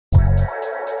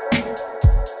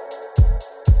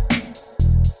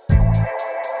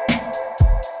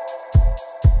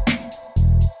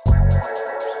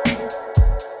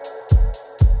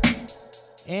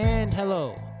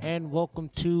and welcome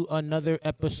to another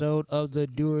episode of the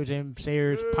Doers and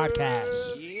Sayers podcast.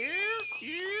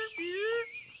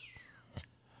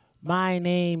 My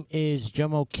name is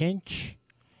Jomo Kinch,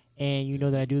 and you know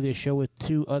that I do this show with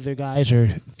three other guys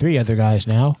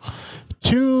now.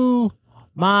 To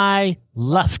my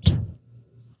left,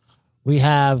 we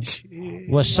have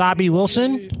Wasabi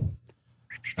Wilson.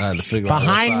 I had to figure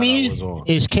Behind me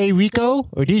is K Rico,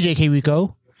 or DJ K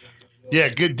Rico. Yeah,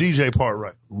 good DJ part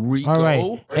right. Rico. All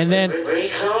right, and then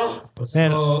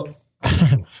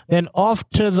off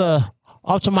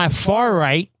to my far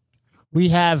right, we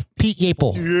have Pete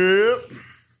Yapel. Yeah.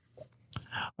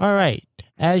 All right,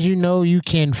 as you know, you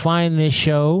can find this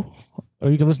show, or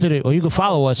you can listen to it, or you can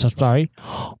follow us. I'm sorry,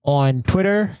 on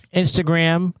Twitter,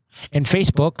 Instagram, and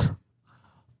Facebook,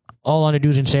 all on the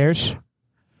Doers and Sayers.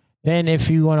 Then if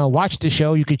you want to watch the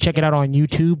show, you can check it out on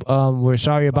YouTube. We're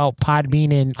sorry about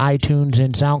Podbean and iTunes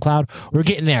and SoundCloud. We're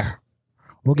getting there.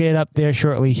 We'll get it up there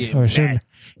shortly or soon.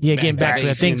 Yeah, getting back to it.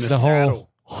 I think the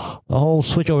whole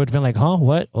switch over has been like, huh?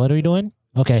 What are we doing?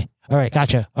 Okay. All right.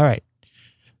 Gotcha. All right.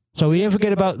 So we didn't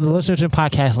forget about the listeners in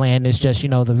podcast land. It's just,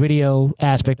 the video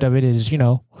aspect of it is,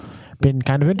 been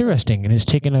kind of interesting, and it's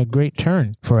taken a great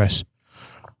turn for us.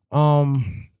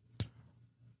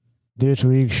 This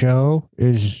week's show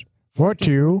is brought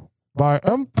to you by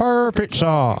Empire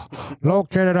Pizza,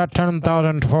 located at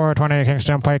 10,420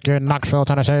 Kingston Pike in Knoxville,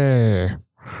 Tennessee.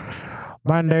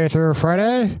 Monday through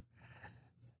Friday,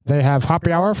 they have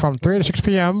happy hour from 3 to 6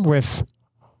 p.m. with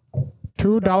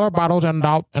 $2 bottles and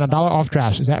 $1 off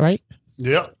drafts. Is that right?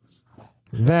 Yep.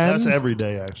 Then that's every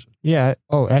day, actually. Yeah.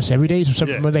 Oh, that's every day? So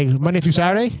yeah. Monday through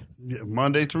Saturday? Yeah,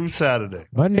 Monday through Saturday.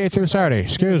 Monday through Saturday.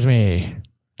 Excuse me.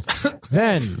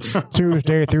 Then,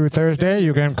 Tuesday through Thursday,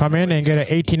 you can come in and get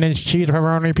an 18-inch cheese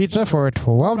pepperoni pizza for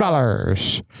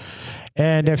 $12.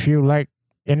 And if you want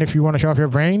to show off your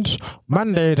brains,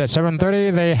 Mondays at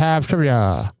 7:30, they have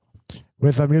trivia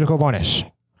with a musical bonus.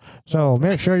 So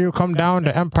make sure you come down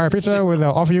to Empire Pizza where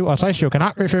they'll offer you a slice you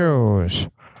cannot refuse.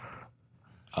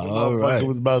 All right.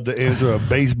 Was about to answer a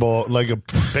baseball player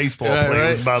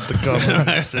was about to come.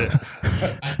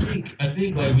 I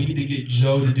think we need to get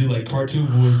Joe to do cartoon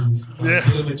voices. Give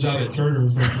him a job at Turner or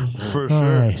something. For sure. All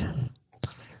right.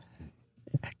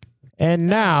 And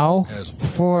now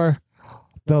for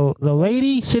the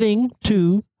lady sitting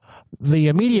to the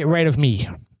immediate right of me,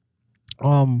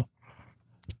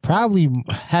 probably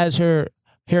has her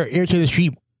ear to the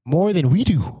street more than we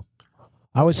do.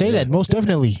 I would say that most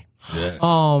definitely. Yes.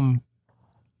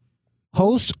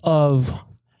 Host of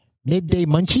Midday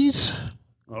Munchies.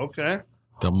 Okay.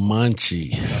 The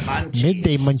Munchie.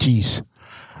 Midday Munchies.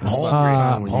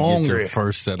 Hungry. Your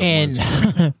first set of and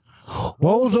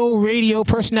Wozo radio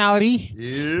personality,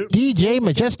 DJ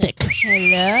Majestiq.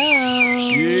 Hello.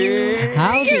 Yeah.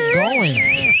 How's it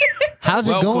going? How's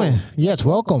it going? Yes,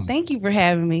 welcome. Thank you for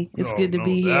having me. It's good to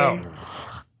be here.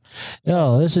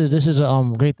 Yo, this is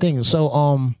a great thing.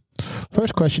 So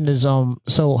first question is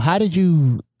so how did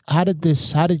you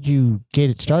get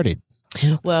it started?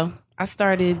 Well, I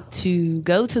started to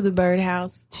go to the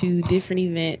Birdhouse to different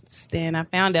events. Then I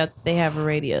found out that they have a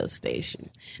radio station.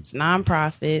 It's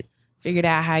nonprofit. Figured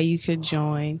out how you could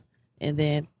join, and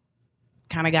then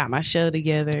kind of got my show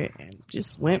together and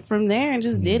just went from there and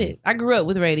just did it. I grew up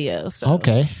with radio. So.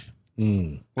 Okay.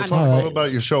 Well, talk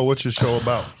about your show. What's your show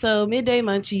about? So Midday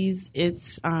Munchies,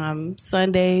 it's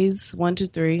Sundays 1 to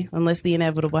 3, unless the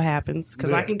inevitable happens.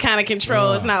 Because I can kind of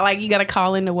control. It's not like you got to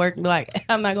call into work and be like,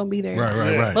 I'm not going to be there.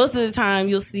 Right. Most of the time,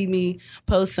 you'll see me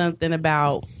post something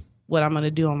about what I'm going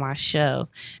to do on my show.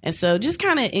 And so just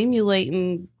kind of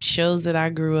emulating shows that I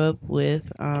grew up with,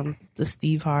 the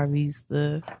Steve Harveys,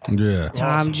 the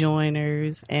Tom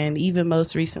Joyners, and even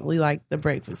most recently, the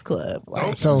Breakfast Club.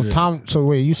 So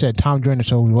wait, you said Tom Joyner.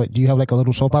 So what, do you have a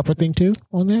little soap opera thing too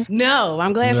on there? No,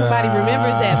 I'm glad somebody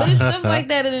remembers that. But it's stuff like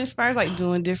that. It inspires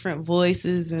doing different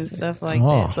voices and stuff like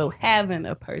that. So having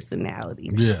a personality,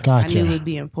 Gotcha. I knew would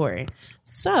be important.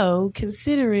 So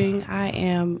considering I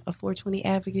am a 420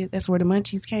 advocate, that's where the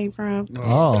Munchies came from.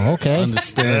 Oh, okay.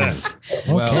 Understand.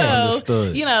 Well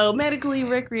understood. Medically,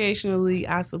 recreationally,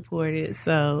 I support it.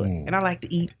 So, and I like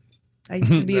to eat. I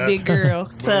used to be a big girl,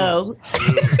 so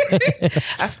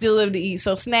I still love to eat.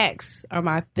 So snacks are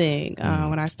my thing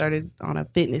when I started on a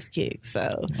fitness kick.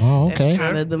 So that's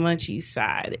kind of the munchies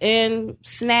side. And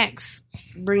snacks,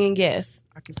 bringing guests.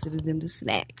 I consider them the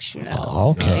snacks, They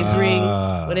bring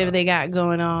whatever they got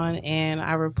going on, and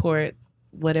I report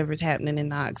whatever's happening in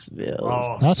Knoxville.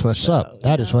 Oh, that's what's up.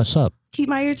 That is what's up. Keep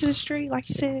my ear to the street, like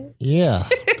you said. Yeah.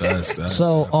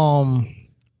 So,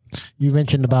 you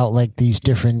mentioned about these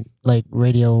different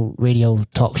radio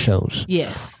talk shows.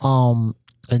 Yes.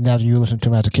 And now you listen to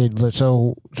them as a kid.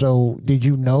 So did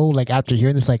you know, like, after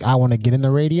hearing this, like, I want to get in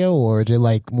the radio, or is it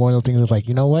like more of those things that's like,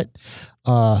 you know what,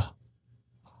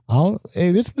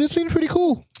 hey, this seems pretty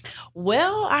cool?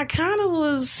 Well, I kind of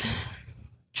was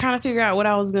trying to figure out what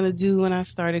I was going to do when I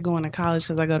started going to college,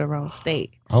 because I go to Rome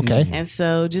State. Okay. And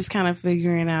so just kind of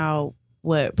figuring out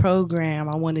what program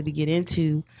I wanted to get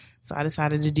into. So I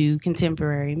decided to do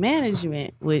contemporary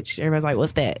management, which everybody's like,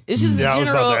 what's that? It's just a general. I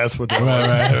was about to ask what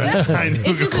that right.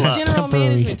 It's just a general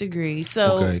management degree.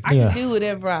 So I can do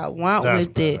whatever I want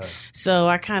with it. So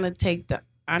I kind of take the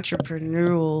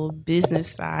entrepreneurial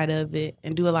business side of it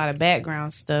and do a lot of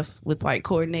background stuff with like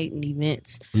coordinating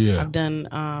events. Yeah. I've done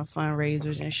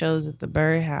fundraisers and shows at the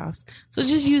Birdhouse. So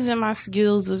just using my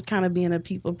skills of kind of being a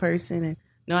people person and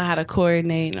know how to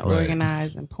coordinate and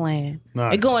organize and plan.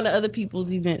 Nice. And going to other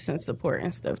people's events and support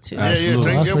and stuff too.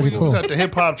 Yeah. We was at the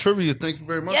hip hop trivia. Thank you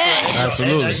very much. Yes.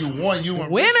 Absolutely. You won. You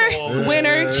went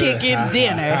winner chicken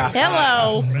dinner.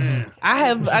 Hello.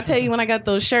 I tell you, when I got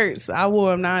those shirts, I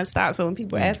wore them nonstop. So when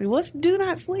people ask me, what's do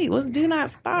not sleep? What's do not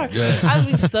starve? I'd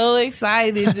be so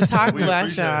excited to talk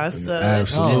about y'all. So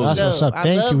absolutely. That's what's up.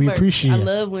 Thank you. We appreciate it. I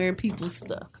love wearing people's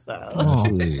stuff. So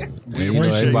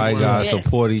everybody gotta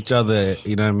support each other.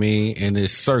 You know what I mean? In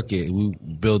this circuit, we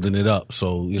building it up.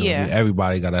 So,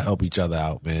 everybody got to help each other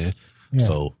out, man. Yeah.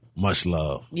 So, much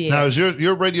love. Yeah. Now, is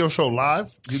your radio show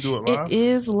live? You do it live? It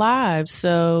is live.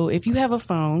 So, if you have a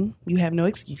phone, you have no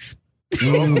excuse.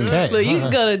 Okay. Look, you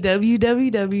can go to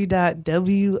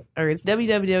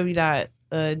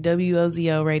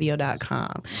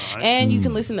www.wozradio.com. Right. And you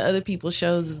can listen to other people's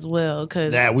shows as well.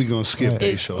 We're going to skip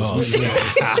their shows.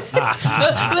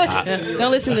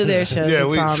 Don't listen to their shows. Yeah,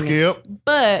 we skip.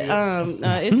 But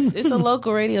it's a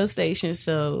local radio station,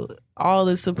 so all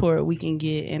the support we can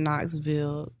get in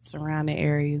Knoxville, surrounding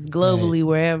areas, globally,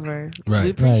 wherever, we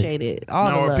appreciate it.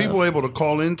 Now, are people able to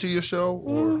call into your show?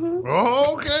 Mm-hmm.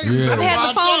 Oh, okay. Yeah. I've had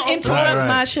the phone interrupt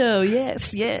my show.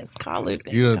 Yes, callers.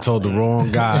 You done told the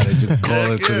wrong guy that you can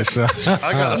call into the show.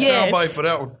 I got a soundbite for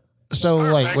that one.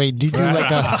 So wait, do you do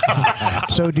I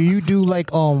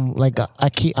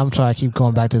keep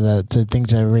going back to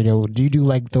things on the radio. Do you do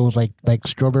like those like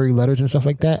strawberry letters and stuff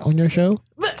like that on your show?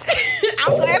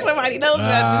 I'm glad somebody knows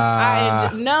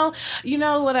about this. No, you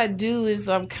know what I do is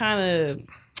I'm kind of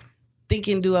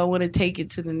thinking, do I want to take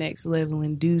it to the next level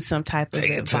and do some type of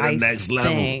advice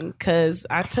thing? Because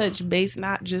I touch base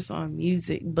not just on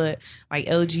music, but like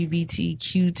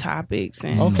LGBTQ topics.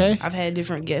 And I've had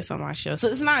different guests on my show. So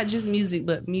it's not just music,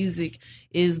 but music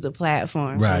is the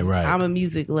platform. Right. I'm a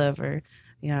music lover.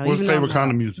 What's your favorite kind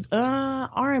of music?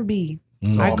 R&B.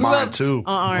 I grew up too.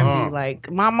 On R&B. Like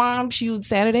my mom, she would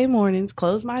Saturday mornings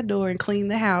close my door and clean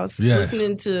the house,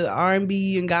 listening to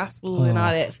R&B and gospel and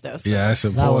all that stuff. So. Yeah, that's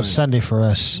important. That was Sunday for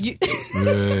us. Yeah.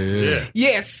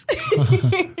 Yes.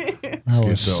 That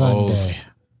was Sunday.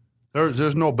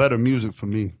 There's no better music for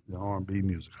me than R&B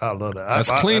music. I love that. That's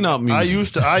clean-up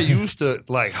music. I used to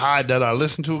like hide that I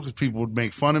listened to because people would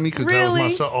make fun of me because that was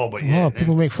my song. Oh, but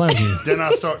people make fun of you. Then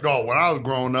I start. When I was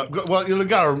growing up, well,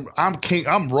 I'm king.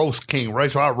 I'm roast king,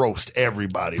 right? So I roast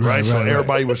everybody, right? So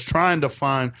everybody was trying to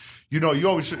find. You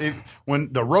always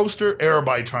when the roaster,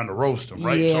 everybody trying to roast them,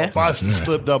 right? Yeah. So if I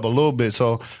slipped up a little bit,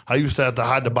 so I used to have to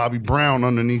hide the Bobby Brown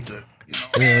underneath the.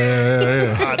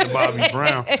 Hide the Bobby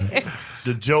Brown.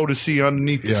 The Jodeci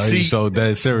underneath the seat. So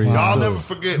that serious. I'll never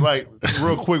forget, like,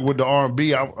 real quick with the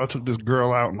R&B, I took this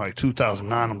girl out in like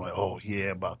 2009. I'm like, oh yeah,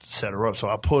 about to set her up. So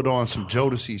I put on some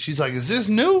Jodeci. She's like, is this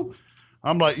new?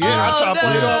 I'm like, yeah. I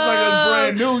put it off like it's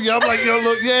brand new. Yeah, I'm like, yo,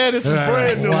 look, this is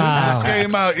brand new. Wow. This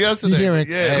came out yesterday.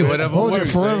 Hey, whatever. What was it,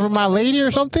 Forever My Lady or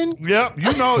something? Yep,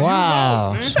 you know.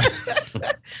 Wow.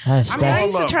 I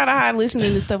used to try to hide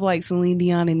listening to stuff like Celine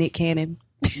Dion and Nick Cannon.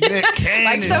 Nick Cannon.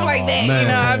 Like stuff like that,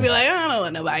 man. I'd be like, I don't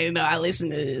want nobody to know I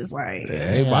listen to this. Like,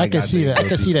 I can see that. I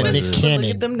can see that Nick Cannon.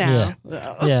 Look at them now.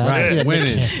 Yeah, right.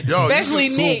 Winning, especially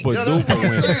Nick.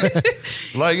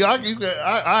 Like,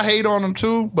 I hate on him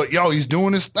too, but he's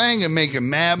doing his thing and making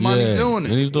mad money doing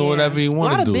it. And he's doing whatever he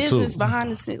want to do too. A lot of business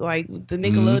behind the scenes, like the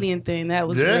Nickelodeon thing, that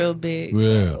was real big.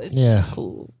 Yeah, so it's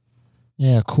cool.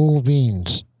 Yeah, cool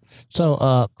beans.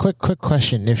 So, quick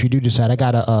question: if you do decide, I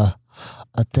got a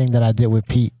thing that I did with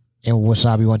Pete and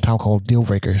Wasabi one time called Deal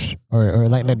Breakers, or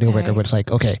like not Deal Breaker, but it's like,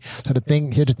 okay, so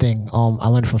here's the thing. I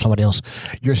learned from somebody else.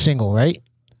 You're single, right?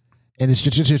 And it's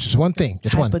just one thing.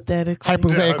 Just one.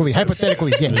 Hypothetically.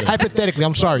 Hypothetically.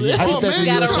 I'm sorry. Yeah, hypothetically,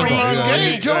 got a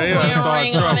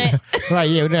ring on it. Right?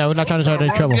 Yeah. No, we're not trying to start any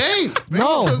trouble.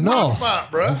 No. Spot,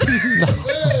 bro.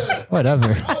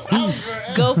 Whatever.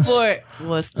 Go for it.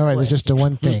 What's the all right? It's just the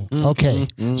one thing. Okay.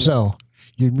 So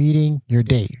you're meeting your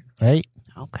date, right?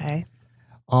 Okay.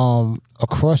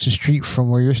 across the street from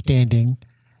where you're standing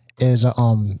is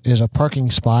a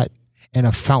parking spot and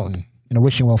a fountain, and a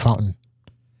wishing well fountain.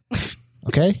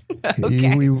 Okay?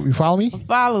 Okay. You follow me? I'm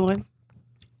following.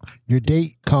 Your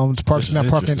date comes, parks in that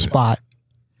parking spot,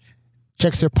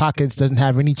 checks their pockets, doesn't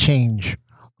have any change,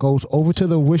 goes over to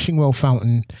the wishing well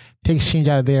fountain, takes change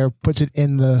out of there, puts it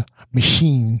in the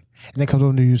machine, and then comes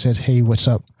over to you and says, "Hey, what's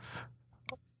up?"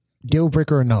 Deal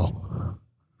breaker or no?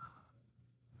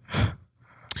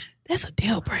 That's a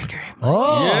deal breaker.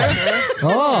 Oh, Yeah.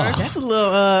 oh! That's a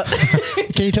little.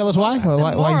 Can you tell us why?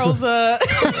 Why Morals might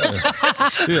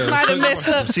have messed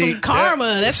up See, some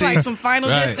karma. That's like some final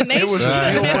Right. destination. It was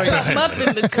a deal Messed breaker. something up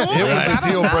in the corner. It was I a don't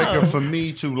deal know. breaker for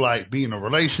me to like be in a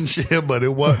relationship, but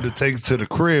it wasn't to take to the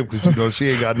crib because she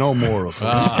ain't got no morals.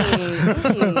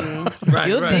 Right,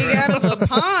 You'll dig out of a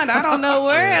pond. I don't know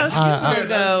where else you could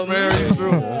go. Very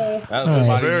true. That's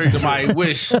Very somebody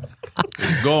wish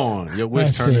gone. Your wish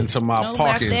That's turned it. into my Know about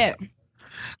parking. that.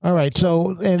 All right,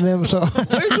 so Where you going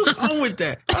with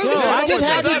that? I just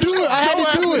had to do it. I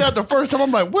had to do it. That the first time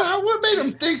I'm like, what made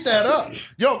him think that up?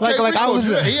 Yo, Like I was-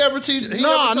 he ever teach? No,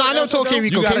 I never told K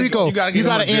Rico. K Rico, you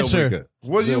got to answer.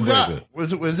 What do you got?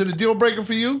 Was it a deal breaker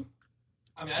for you?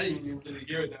 I mean, I didn't even really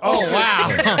hear that. Oh wow!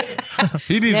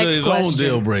 He needs Next his own question.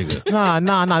 deal breaker. No.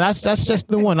 That's just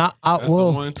the one. That's the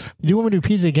Well, one. do you want me to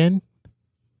repeat it again,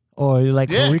 or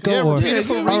like Yeah, for Rico? yeah, Or repeat it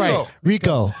for all right,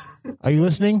 Rico. Rico, are you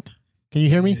listening? Can you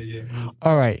hear me? Yeah.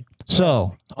 All right.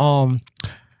 So,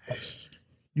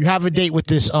 you have a date with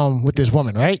this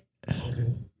woman, right?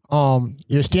 Okay.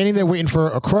 You're standing there waiting for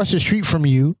across the street from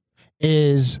you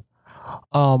is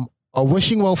a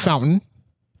wishing well fountain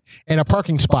and a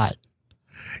parking spot.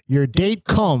 Your date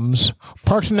comes,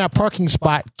 parks in that parking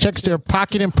spot, checks their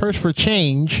pocket and purse for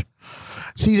change,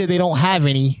 sees that they don't have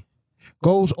any,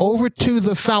 goes over to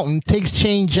the fountain, takes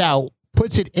change out,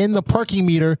 puts it in the parking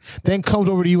meter, then comes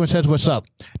over to you and says, "What's up?"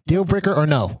 Deal breaker or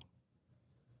no?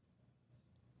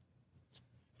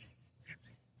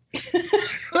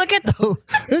 Look at the.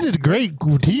 This is great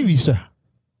TV stuff.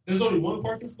 There's only one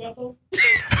parking spot though.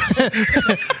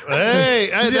 Hey,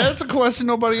 that's a question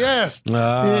nobody asked.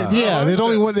 Yeah, there's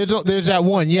only one. There's that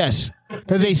one. Yes,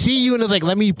 because they see you and it's like,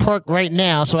 let me park right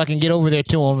now so I can get over there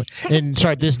to them and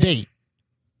start this date.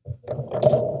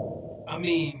 I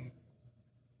mean,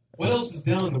 what else is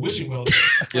down in the wishing well?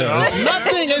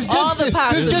 Nothing. It's just All the it's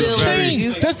just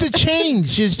possibilities. change. That's the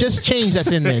change. It's just change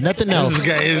that's in there. Nothing else.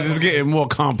 It's getting more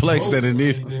complex than it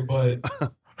needs. But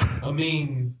I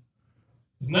mean,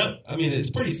 it's not. I mean,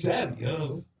 it's pretty savvy.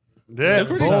 Yeah,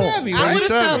 pretty boom. savvy, I right? would have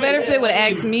felt better if they would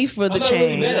ask me for the I'm not really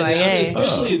change. mad at Like, that. I mean, hey,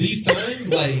 especially in these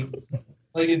times,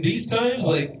 like in these times,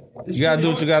 like it's You gotta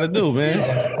do pretty what you gotta do,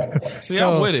 man. See,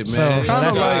 I'm with it, so man.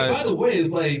 that's By the way,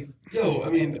 it's like, yo, I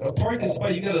mean, a parking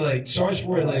spot, you gotta like charge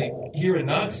for it, like here in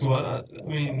Knoxville. I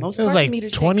mean, most It was parking like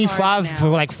meters take 25 cards for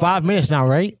now. like 5 minutes now,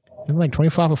 right? It was like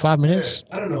 25 for 5 minutes.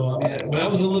 I don't know. I mean, when I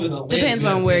was living in Atlanta, Depends we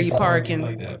had on where to you pay parking.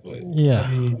 like that. But Yeah. I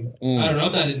mean, I don't know.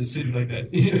 I'm not in the city like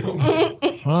that. You know.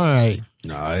 All right.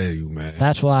 Nah, I hear you, man.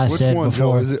 That's why I Which said one,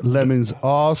 before. Joe? Is it lemons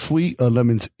are sweet or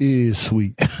lemons is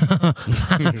sweet?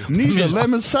 Need a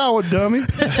lemon sour, dummy.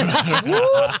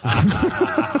 Got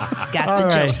All the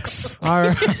right. jokes. All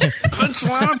right.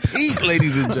 Punchline Pete,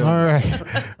 ladies and All gentlemen.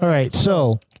 right. All right.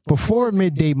 So before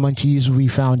Midday Munchies, we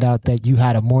found out that you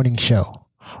had a morning show.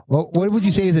 Well, what would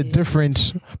you say is the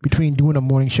difference between doing a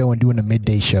morning show and doing a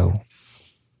midday show?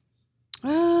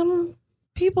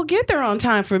 People get there on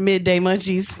time for midday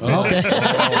munchies. Okay.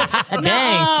 No,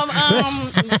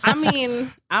 Dang. I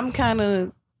mean, I'm kind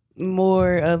of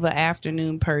more of an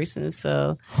afternoon person,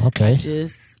 so Okay.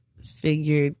 just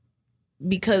figured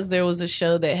because there was a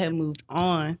show that had moved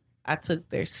on, I took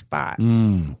their spot,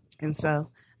 and so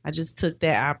I just took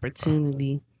that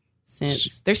opportunity.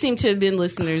 Since there seemed to have been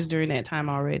listeners during that time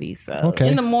already, so Okay.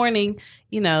 in the morning,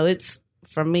 it's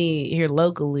for me here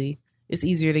locally. It's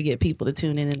easier to get people to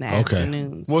tune in the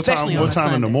afternoons. What especially time? on What a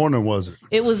time in the Sunday. morning was it?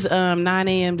 It was 9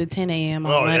 a.m. to 10 a.m.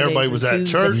 on Oh, Mondays everybody and was at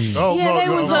Tuesdays. church. Oh, Yeah, no, they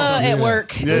no, was no. at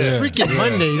work. Yeah. It's freaking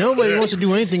Monday. Nobody wants to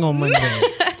do anything on Monday.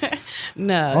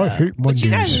 No, I hate but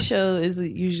you guys' Mondays. show is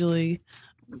usually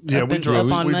Yeah, we up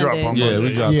drop on we drop on Mondays. Yeah, we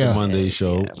Monday. dropped Yeah. the Monday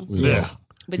show. Yeah.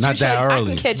 But Not your that show,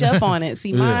 early. I can catch up on it.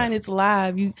 See, Yeah. mine, it's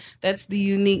live. That's the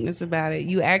uniqueness about it.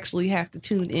 You actually have to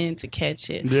tune in to catch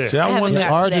it. Yeah. See, I I haven't wonder. got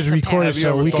to Ours that is recorded Have you so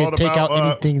ever we can thought take about,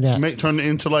 out anything that. turn it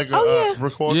into like a Oh, yeah.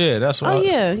 record? Yeah, that's what. Oh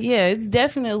yeah, it's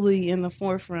definitely in the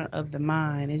forefront of the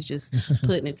mind. It's just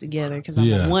putting it together because I'm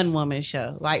Yeah. a one woman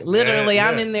show. Like literally, Yeah,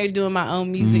 I'm yeah. in there doing my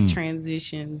own music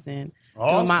transitions and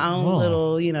doing my own Oh.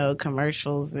 little,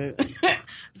 commercials and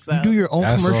So You do your own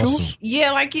commercials? Awesome.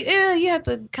 yeah, like you have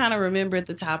to kind of remember at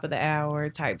the top of the hour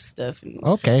type stuff. And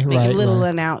Okay, making little right.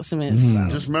 announcements. Mm-hmm.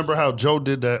 So. Just remember how Joe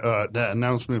did that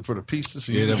announcement for the pieces.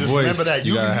 So Yeah, the just voice. remember that.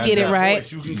 You You gotta can have Get it that right.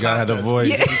 voice. You You gotta have the copy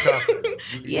voice. that. You can copy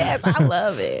that. Yes, I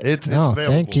love it. It's Oh,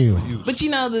 available thank you. for use. But you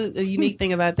know, the unique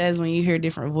thing about that is when you hear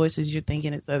different voices, you're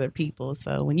thinking it's other people.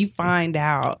 So when you find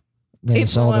out Then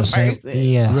it's all one the same. person.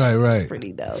 Yeah. Right. it's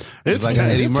pretty dope. It's like an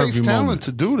Eddie it Murphy takes talent moment.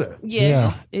 to do that.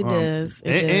 Yes, it does.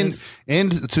 It and, does.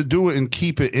 and to do it and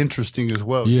keep it interesting as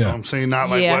well. You Yeah. know what I'm saying? Not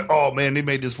like, Yeah. what, oh man, they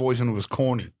made this voice and it was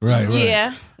corny. Right.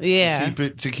 Yeah.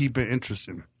 Keep it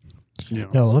interesting. You know?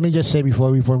 Yo, let me just say before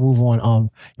we move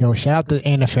on, shout out to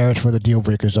Anna Faris for the deal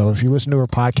breakers though. If you listen to her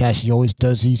podcast, she always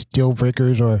does these deal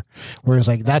breakers or where it's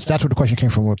like that's where the question came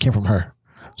from. It came from her.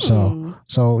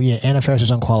 So yeah, Anna Faris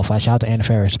is unqualified. Shout out to Anna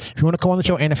Faris. If you want to come on the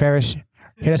show, Anna Faris,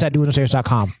 hit us at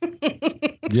doingthestairs.com.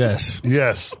 Yes.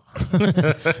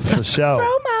 For sure.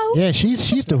 Promo. Yeah,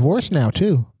 she's divorced now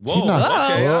too. Whoa. She's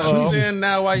not- Okay. Uh-oh. I'm understand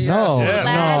now why you No, asked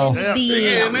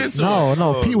that. no. Slide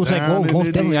No, Pete was like, Down whoa, in most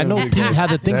the definitely. I know DMs. Pete had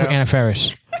the thing for Down. Anna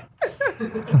Faris.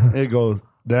 It goes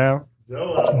down.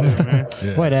 Joe out there, man.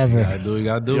 Yeah. Whatever. You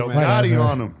gotta do, Yo, man. Gotti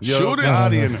on him. Yo, Shoot it.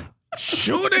 Gotti in him.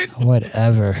 Shoot it.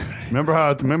 Whatever.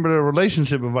 Remember the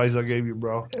relationship advice I gave you,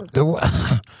 bro?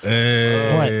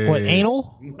 Hey. What,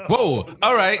 anal? Whoa.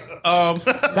 All right. So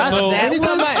That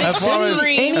anytime was I-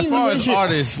 extreme. as far as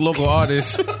artists, local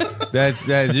artists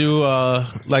that you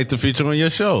like to feature on your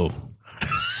show.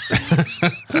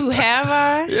 Who have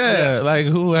I? Yeah, like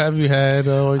who have you had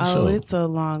on your Oh, show? it's a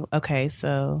long. Okay,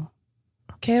 so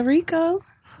Rico.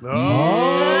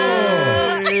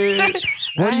 Oh.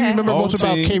 What do you remember most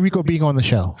about OT. K Rico being on the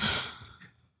show?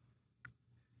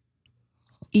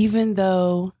 Even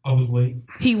though I was late.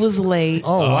 he was late.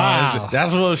 Oh, wow.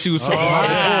 That's what she was talking about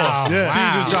Wow. before. Yeah. She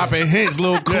was just dropping hints,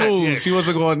 little clues. yeah. She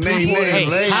wasn't going to name Hey,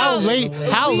 names.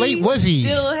 How late was he?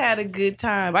 Still had a good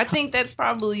time. I think that's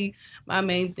probably my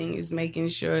main thing is making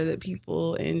sure that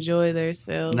people enjoy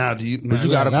themselves. Now, do you? But you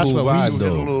got a That's cool what we vibe you get a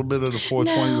though. little bit of the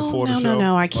 420 before the show.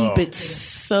 No. I keep Oh. it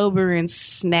sober and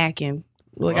snacking.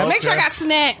 Look, I make sure I got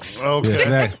snacks. Okay.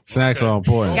 Yeah, snacks are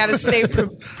important. Got to stay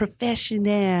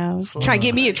professional. Try to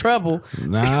get me in trouble.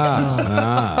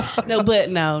 Nah. No, but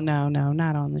no,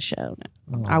 not on the show.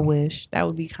 No. I wish that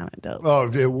would be kind of dope. Oh,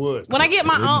 it would. When I get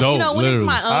my own, dope, when it's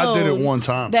my I own, did it one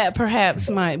time. that perhaps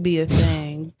might be a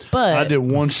thing. But I did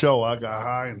one show. I got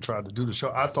high and tried to do the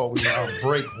show. I thought we were on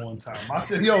break one time. I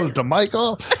said, yo, is the mic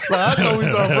off? Like, I thought we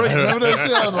was on break. Remember that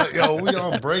shit? I was like, yo, we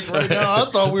on break right now? I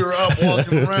thought we were up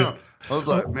walking around. I was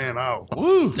like, man,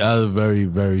 woo. That was a very,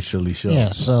 very silly show.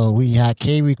 Yeah, so we had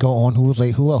K Rico on. Who was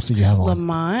late? Who else did you have on?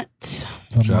 Lamont.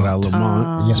 Shout out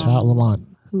Lamont. Yes, shout out Lamont.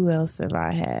 Who else have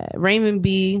I had? Raymond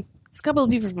B. It's a couple of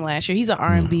people from last year. He's an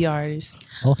R&B artist.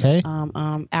 Okay.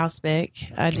 Al Speck.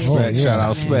 I did. Spec, yeah. shout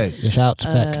out Spec. Yeah, shout out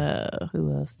Spec.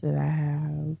 Who else did I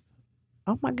have?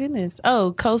 Oh my goodness.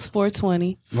 Oh, Coast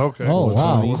 420. Okay. Oh,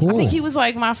 wow. Cool. I think he was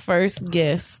like my first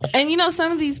guest. And you know,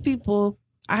 some of these people,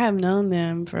 I have known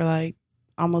them for like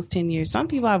almost 10 years. Some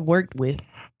people I've worked with.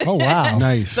 Oh, wow.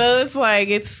 Nice. So it's like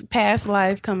it's past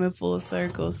life coming full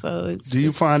circle. So it's. Do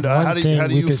you find one how do thing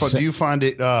we you could say- do you find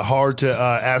it hard to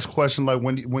ask questions like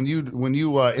when you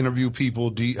interview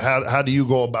people? How do you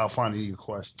go about finding your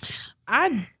questions?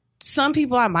 Some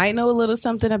people I might know a little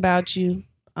something about you.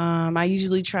 I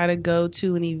usually try to go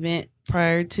to an event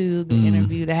prior to the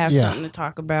interview to have something to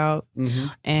talk about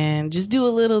and just do a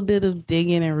little bit of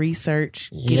digging and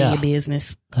research, getting your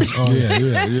business. Yeah.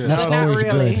 That's Not always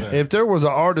really. good. If there was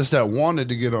an artist that wanted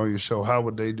to get on your show, how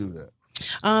would they do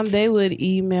that? They would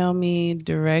email me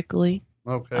directly.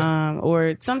 Okay.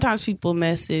 Or sometimes people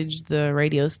message the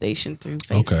radio station through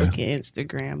Facebook and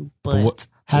Instagram. But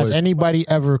Has anybody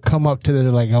ever come up to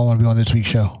the like, I want to be on this week's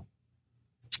show?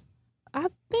 I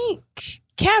think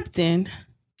Captain,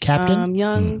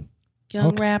 young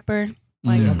rapper,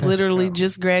 like literally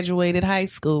just graduated high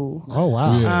school. Oh,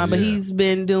 wow. But he's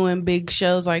been doing big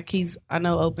shows. Like I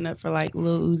know open up for like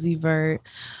Lil Uzi Vert,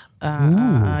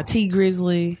 T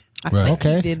Grizzly. I think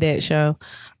he did that show.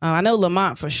 I know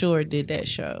Lamont for sure did that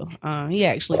show. He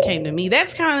actually came to me.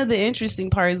 That's kind of the interesting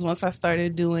part is once I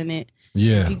started doing it.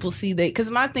 Yeah. People see that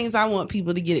because my things, I want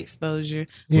people to get exposure,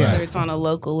 whether it's on a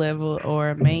local level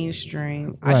or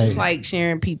mainstream. I just like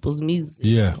sharing people's music.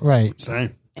 Yeah. Right.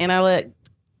 Same. And I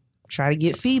try to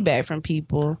get feedback from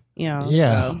people, you know.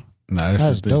 Yeah. So. Nah,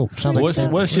 That's the dope. Sounds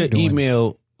like what's your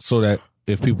email so that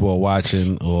if people are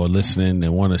watching or listening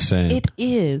and want to send? It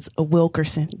is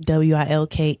Wilkerson,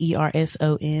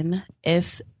 WILKERSON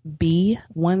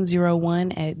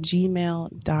SB101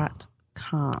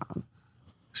 @gmail.com.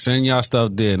 Send y'all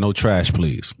stuff there. No trash,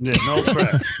 please. Yeah, no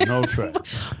trash. No trash.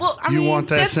 Well, I You mean, want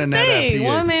that, that's send the that at thing. PA.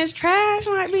 One man's trash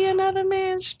might be another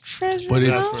man's treasure. But you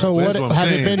it- know? So That's what what I'm has it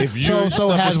saying. been? If you So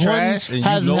stuff has is one trash and you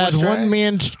has know it's one trash?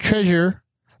 man's treasure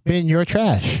been your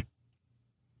trash?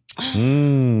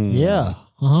 Mm. Yeah.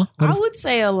 Uh-huh. I would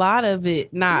say a lot of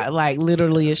it, not like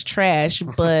literally is trash,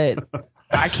 but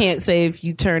I can't say if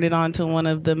you turn it on to one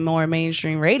of the more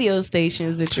mainstream radio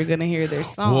stations that you're going to hear their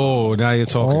song. Whoa, now you're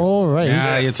talking. All right.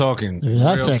 Now you're talking.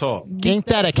 That's Real a, talk. ain't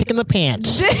that a kick in the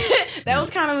pants? That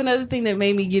was kind of another thing that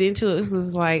made me get into it.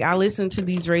 Was like I listened to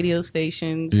these radio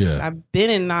stations. Yeah. I've been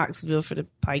in Knoxville for the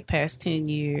past 10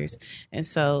 years, and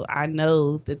so I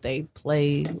know that they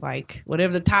play like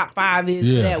whatever the top 5 is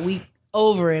Yeah. that week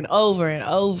over and over and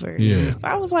over. Yeah. So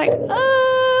I was like,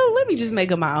 let me just make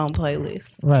up my own playlist.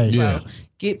 Right. Yeah. So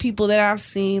get people that I've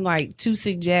seen, like Too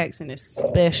Sick Jackson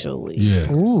especially. Yeah.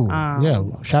 Ooh. Um, yeah.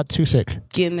 Shot too sick.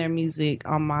 Getting their music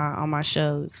on my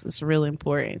shows. It's really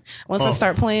important. Once I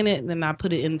start playing it, then I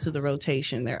put it into the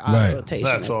rotation, their auto Right. rotation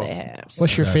That's that all. they have. So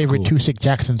What's your That's favorite cool. Too Sick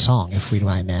Jackson song, if we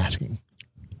mind asking?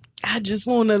 I just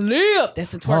want to live.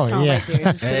 That's a twerk Oh, song yeah. right there.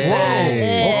 Just to the side.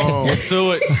 Hey. Oh. Get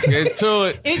to it. Get to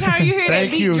it. Anytime you hear that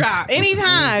Thank beat you. drop,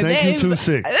 anytime. Thank that you, is- Too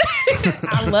Sick.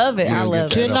 I love it. I gonna love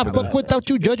get it. that. Cannot book without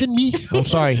you judging me. Oh,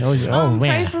 sorry. Oh, Pray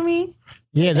man. for me.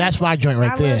 Yeah, that's my joint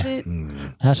right I there. love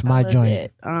it. That's my I love joint.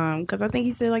 it. Because I think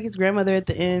he said like his grandmother at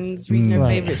the end is reading her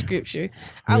Right. favorite scripture.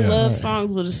 I Yeah. love Right.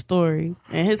 songs with a story,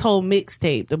 and his whole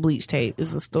mixtape, the Bleach tape,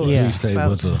 is a story. Yeah. Bleach tape So,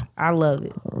 was a- I love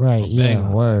it. Right. Yeah.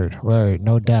 Bang. Word.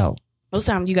 No doubt. Most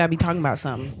time you gotta be talking about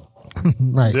something.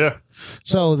 Right. Yeah.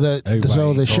 So the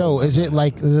Everybody show talking. is it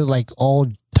like all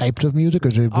types of music, or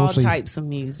is it All mostly? types of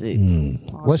music.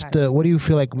 All What's types. what do you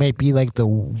feel like may be like the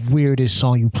weirdest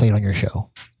song you played on your show?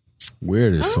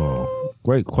 Weirdest song.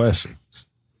 Great question.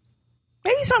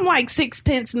 Maybe something like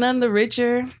Sixpence None the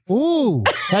Richer. Ooh,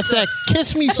 that's that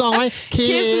 "Kiss Me" song, right?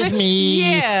 Kiss me,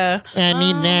 Yeah. I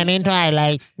need that in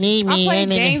twilight. Need I me. played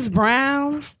and then- James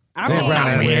Brown. I James mean, Brown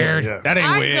ain't weird. Yeah. That ain't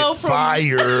I weird. go from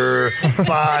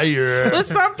Fire. but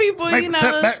some people, you know,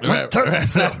 Right.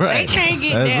 they can't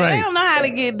get That's down. right. They don't know how to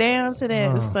get down to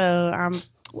that. So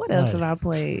what else have I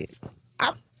played?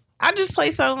 I just play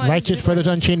so much. Righteous Brothers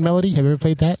Unchained Melody. Have you ever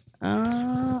played that?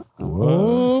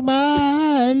 Oh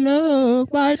my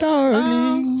love, my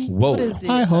darling, Whoa. What is it?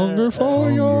 I hunger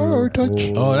for your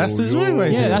touch. Oh, that's the joint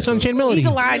right Yeah, there. that's Unchained Melody.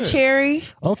 Eagle Eye Cherry.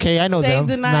 Okay, I know Save them.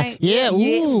 the Night. Yeah,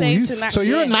 Yeah, ooh, Save you- Tonight. so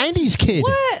you're a Yeah. '90s kid.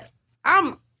 What?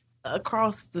 I'm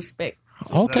across the spectrum.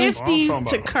 Okay, That's what I'm 50s talking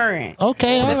to about. current.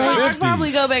 okay, all That's right. why I'd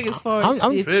probably go back as far as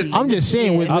I'm 50s. just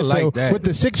saying with, I with, like the, that. with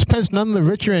the Sixpence None the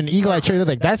Richer and Eagle Eye Cherry,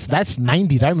 like that's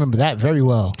 '90s. I remember that very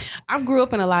well. I grew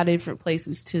up in a lot of different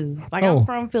places too. Like Oh. I'm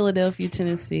from Philadelphia,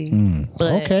 Tennessee,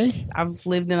 but Okay. I've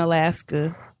lived in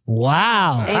Alaska,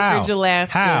 Wow. Anchorage,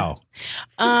 Alaska. How?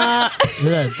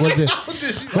 Yeah, was it?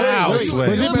 How? was Slay.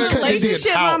 it The because they did?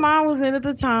 relationship my mom was in at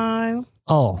the time.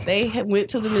 Oh, They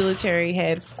went to the military,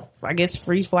 had, I guess,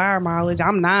 free flyer mileage.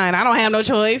 I'm 9. I don't have no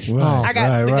choice. Right, I got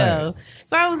to right. go.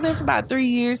 So I was there for about 3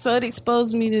 years. So it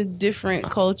exposed me to different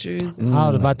cultures. I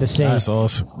was about to say That's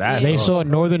awesome. That's they awesome. saw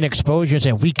Northern Exposure and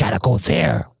said we gotta go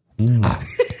there.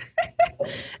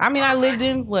 I mean, I lived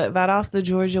in Valdosta,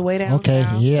 Georgia, way down Okay,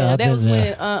 south. yeah, so I've that was been when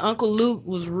there. Uncle Luke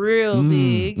was real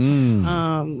big.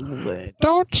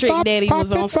 Don't Trick stop, Daddy pop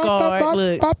was it, on pop, Scarred. pop,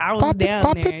 Look, pop, I was pop it, down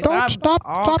pop there. it, So don't I- stop,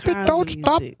 all pop it, kinds don't of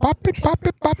stop, music. pop it, pop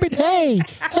it, pop it. Hey,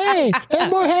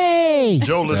 and more hey.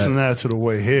 Joe listened to that to the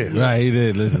way here. Right, he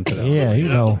did listen to that. Yeah, you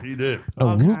know. He did. No,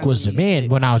 All Luke kinds was the of man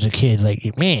music. when I was a kid.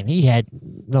 Like, man, he had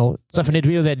stuff in his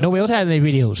video that nobody else had in their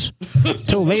videos.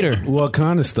 Till later. What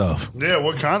kind of stuff? Yeah,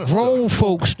 what kind of stuff? Grown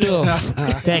folk stuff.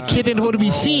 That kid didn't want to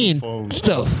be seen folks.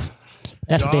 stuff.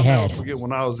 That's what they I'll had. never forget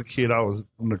when I was a kid.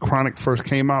 When the Chronic first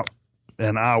came out,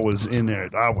 and I was in there.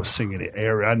 I was singing it.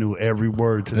 I knew every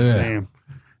word to the Yeah. damn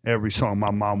every song.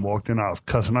 My mom walked in. I was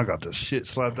cussing. I got the shit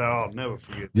slapped out. I'll never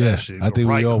forget Yeah, that shit. I The think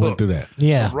we right all went hook. through that.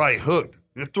 Yeah. The right hook.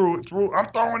 It threw it through. I'm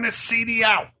throwing this CD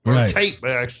out. Or Right. tape,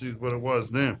 actually, is what it was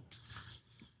then.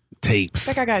 I Tapes.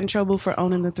 think I got in trouble for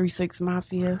owning the 3-6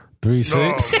 Mafia. 3-6.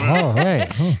 Oh, man. All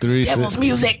right. Huh. 3-6.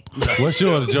 Music. What's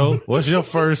yours, Joe? What's your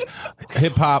first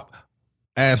hip hop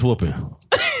ass whooping?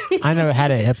 I never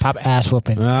had a hip hop ass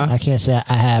whooping. Uh-huh. I can't say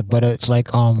I have, but it's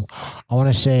like I want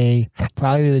to say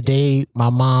probably the day my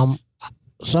mom,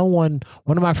 one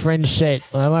of my friends that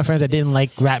didn't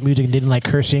like rap music and didn't like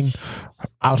cursing,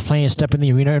 I was playing Step in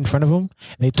the Arena in front of them,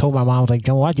 and they told my mom, I was like,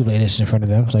 Joe, why'd you play this in front of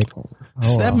them? I was like, oh,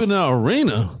 Step well. in the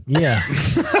arena. Yeah.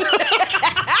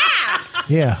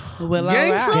 Yeah. Well, all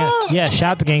Gangsta? right. Yeah,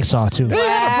 shout out to Gangstar too. They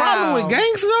had a problem with Wow.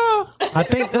 gangsta. I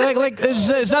think like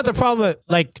it's not the problem.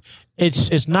 Like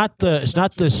it's not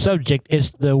the subject.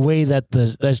 It's the way that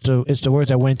it's the words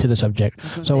that went into the subject.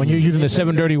 So when you're using the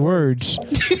 7 dirty words,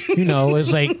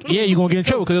 it's like you're gonna get in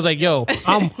trouble because it's like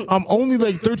I'm only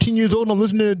like 13 years old and I'm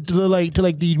listening to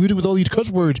the music with all these cuss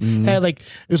words. And like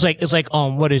it's like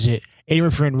what is it?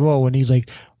 Adrian Friend Rowe and he's like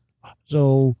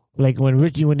so like when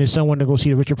his son wanted to go see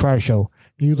the Richard Pryor show.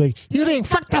 You like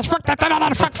fuck that, fuck.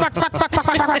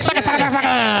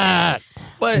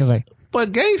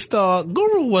 But Gangstar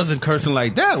Guru wasn't cursing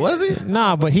like that, was he?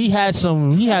 Nah, but he had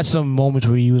some moments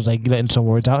where he was like letting some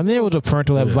words out, and there was a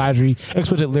parental advisory,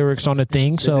 explicit lyrics on the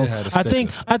thing. So I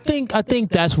think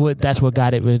that's what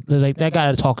got it. Like that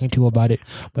got it talking to about it.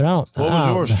 But I don't. What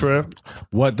was yours, Trev?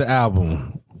 What the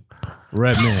album?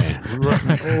 Redman.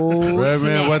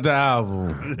 Redman, what the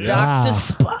album? Dr.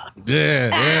 Spock. Yeah.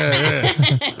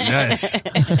 Nice.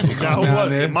 Now, who was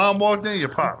it? Your mom walked in, your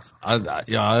pops?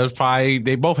 It was probably,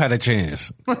 they both had a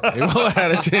chance. They both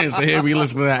had a chance to hear me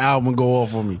listen to that album and go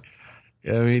off on me.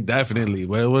 I mean, definitely.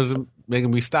 But it wasn't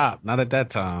making me stop. Not at that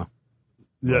time.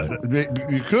 Yeah,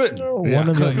 you couldn't. One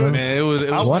of the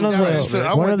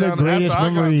greatest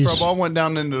memories. I went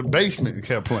down into the basement and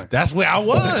kept playing. That's where I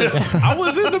was. I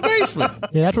was in the basement.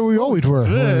 Yeah, that's where we always were.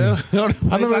 Yeah. I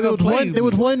remember there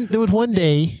was one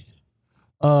day,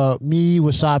 me,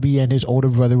 Wasabi, and his older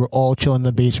brother were all chilling in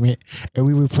the basement, and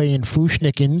we were playing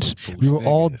Fushnikins. We were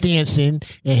all dancing,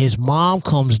 and his mom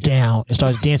comes down and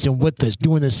starts dancing with us,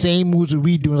 doing the same moves that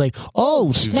we doing. Like,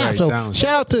 oh snap! So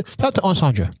shout out to Aunt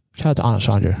Sandra. Shout out to Aunt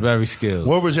Sandra. Very skilled.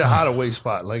 What was your hideaway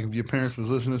spot? Like if your parents was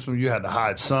listening to something, you had to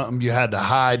hide something. You had to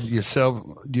hide yourself.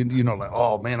 Like,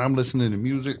 oh man, I'm listening to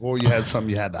music, or you had something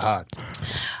you had to hide.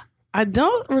 I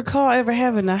don't recall ever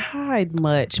having to hide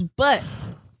much, but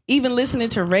even listening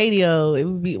to radio, it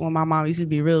would be when my mom used to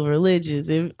be real religious.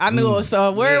 If I knew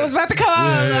a word was about to come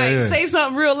out, say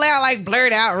something real loud, like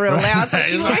blurt out real loud, so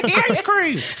she would hear it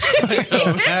scream.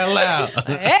 That loud.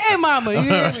 Hey, mama, you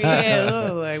hear me? Yeah, I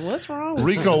was like, what's wrong with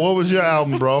Rico, what was your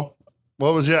album, bro?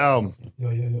 What was your album?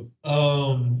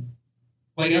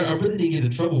 Like I really didn't get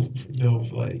in trouble,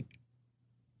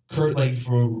 for like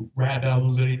for rap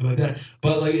albums or anything like that.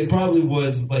 But like it probably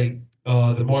was like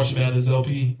the Marshall Mathers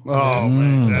LP. Oh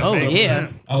man! Yeah.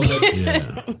 I was like,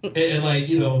 and like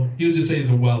he was just saying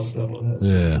some wild stuff on that.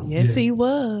 Yeah. Yes, he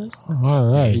was.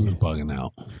 All right. He was bugging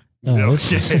out. He's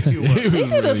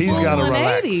got to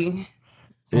relax.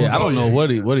 Yeah, I don't know what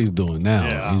he's doing now.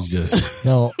 Yeah. He's just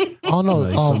no. Oh no!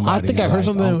 I think I heard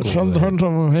something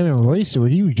from him and Royce where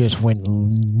he just went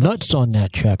nuts on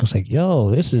that track. I was like, "Yo,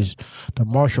 this is the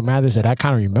Marshall Mathers that I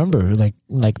kind of remember." Like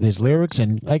his lyrics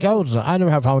and like I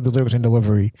never have a problem with the lyrics and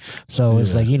delivery. So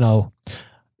it's like I know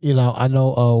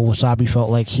Wasabi felt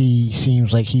like he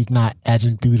seems like he's not as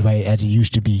enthused by it as he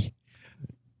used to be.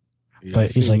 Yeah,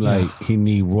 but it's like he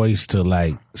need Royce to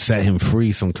like set him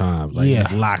free sometimes. Like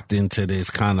he's locked into this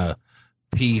kind of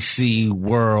PC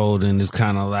world and it's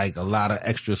kind of like a lot of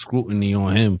extra scrutiny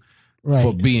on him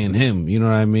for being him. You know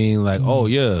what I mean? Like, oh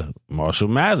yeah, Marshall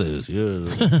Mathers. Yeah.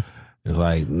 It's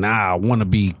like, nah, I want to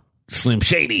be Slim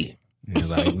Shady. It's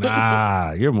like,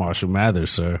 nah, you're Marshall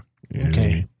Mathers, sir. You know what I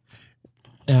mean?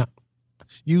 Yeah.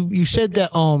 You said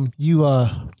that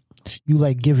you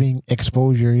like giving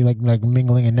exposure, you like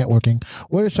mingling and networking.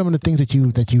 What are some of the things that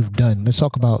you've done? Let's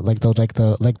talk about like those like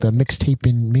the mixtape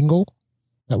and mingle.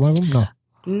 That one of them? No.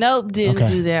 Nope, didn't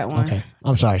do that one. Okay.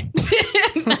 I'm sorry.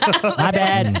 My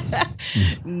bad.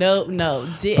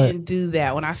 No, didn't do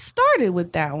that one. I started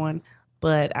with that one,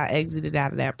 but I exited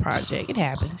out of that project. It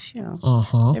happens,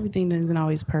 Everything isn't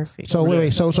always perfect. So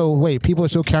wait, people are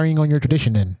still carrying on your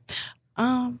tradition then?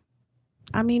 I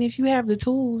mean, if you have the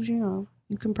tools, you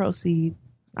can proceed.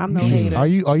 I'm no hater.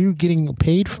 Are you getting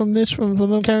paid from this from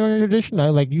them carrying on your tradition?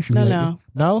 You should.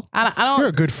 No. I don't. You're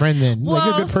a good friend then. Well,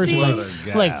 you're a good person. I was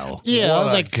like,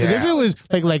 if it was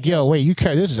like, yo, wait, you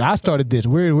carry this? I started this.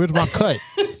 Where's my cut?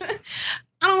 I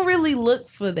don't really look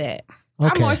for that.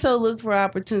 Okay. I more so look for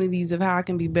opportunities of how I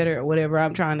can be better at whatever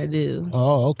I'm trying to do.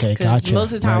 Oh, okay, because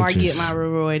most of the time I get my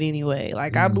reward anyway.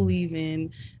 Like I believe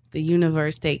in the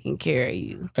universe taking care of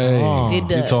you. Hey, it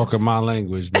does. You're talking my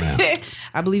language now.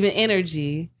 I believe in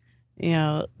energy.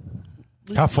 How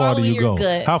far do you go?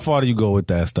 Gut. How far do you go with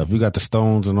that stuff? You got the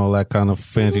stones and all that kind of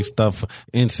fancy stuff,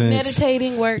 incense.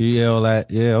 Meditating works. Yeah, all that.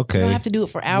 Yeah, okay. You don't have to do it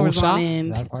for hours on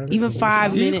end. Even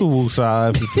 5 minutes. You can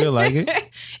woosah if you feel like it.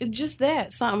 It's just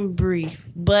that, something brief.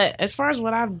 But as far as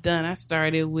what I've done, I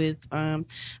started with the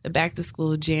back to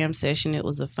school jam session. It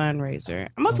was a fundraiser.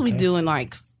 I'm mostly doing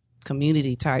like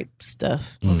community type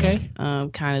stuff. Okay.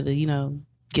 Kind of the,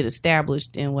 get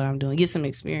established in what I'm doing, get some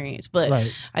experience. But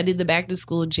I did the back to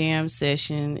school jam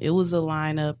session. It was a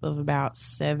lineup of about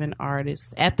 7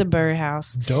 artists at the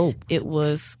Birdhouse. Dope. It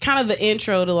was kind of an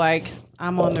intro to like,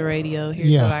 I'm on the radio.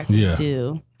 Here's what I can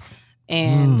do.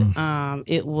 And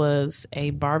it was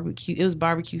a barbecue. It was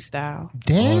barbecue style.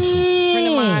 Damn. Awesome. A friend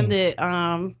of mine that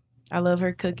I love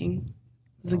her cooking.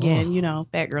 Again, you know,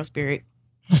 fat girl spirit.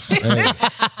 She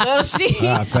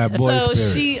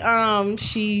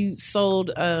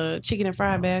sold chicken and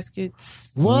fried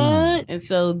baskets. What? And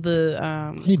so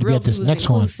the you need to grill be at this food was next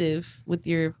inclusive with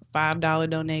your $5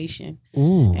 donation.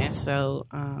 Ooh. And so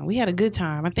we had a good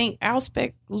time. I think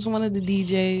Alspec was one of the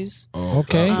DJs. Oh,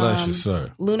 okay. Bless you, sir.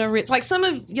 Luna Ritz. Like some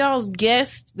of y'all's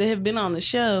guests that have been on the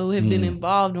show have been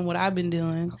involved in what I've been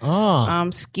doing.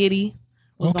 Skitty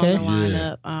was on the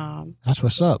lineup. That's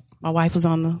what's up. My wife was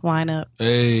on the lineup.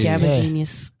 Hey. Jabba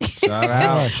Genius. Shout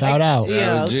out. Shout out.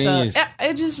 Yeah, so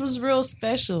it just was real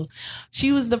special.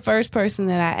 She was the first person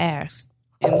that I asked.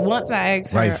 And once I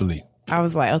asked her, rightfully, I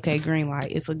was like, okay, green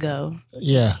light. It's a go.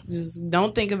 Just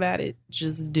don't think about it.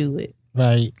 Just do it.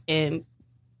 Right. And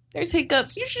there's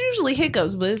hiccups. Usually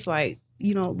hiccups, but it's like,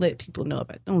 you don't let people know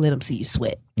about it. Don't let them see you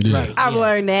sweat. Yeah. Right. I've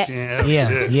learned that.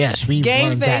 Yes. We've Game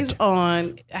learned phase that.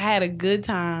 on. I had a good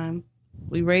time.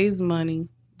 We raised money.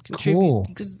 Contribute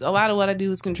because a lot of what I do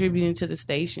is contributing to the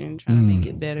station, trying to make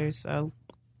it better. So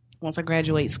once I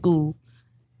graduate school,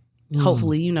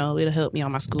 hopefully, you know, it'll help me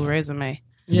on my school resume.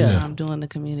 Yeah. I'm doing the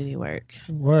community work.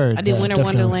 Word. I did Winter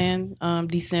definitely. Wonderland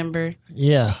December.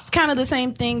 Yeah. It's kind of the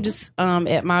same thing, just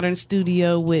at Modern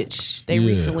Studio, which they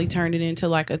recently turned it into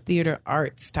like a theater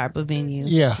arts type of venue.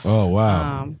 Yeah. Oh,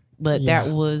 wow. But that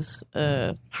was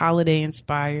holiday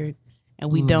inspired,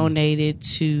 and we donated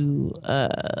to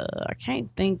I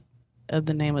can't think of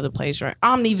the name of the place right.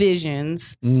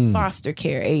 Omnivision's foster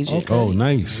care agency. Okay. Oh,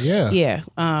 nice. Yeah. Yeah.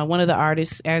 One of the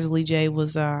artists, Asley J,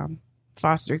 was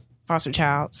foster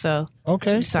child. So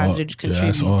decided to contribute. Yeah,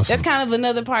 that's awesome. That's kind of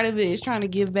another part of it, is trying to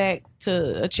give back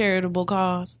to a charitable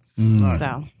cause.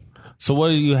 So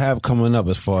what do you have coming up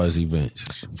as far as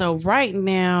events? So right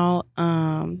now,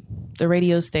 the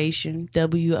radio station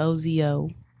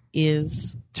WOZO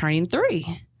is turning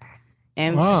 3.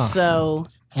 And so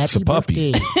Happy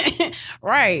puppy. birthday.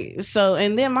 right. So,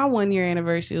 and then my 1-year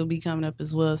anniversary will be coming up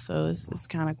as well. So it's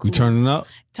kind of cool. You turning up?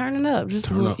 Turning up. Just,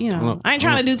 Turn up, you know, turn up, I ain't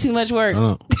trying to do too much work.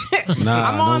 Nah,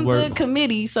 I'm on work. the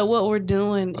committee. So what we're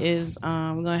doing is we're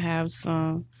going to have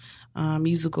some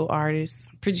musical artists.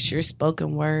 Pretty sure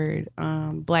spoken word.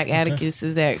 Black Atticus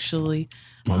is actually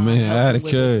my man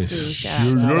Atticus. Shout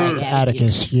out to Black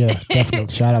Atticus. Yeah,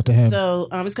 definitely. Shout out to him. So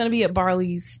it's going to be at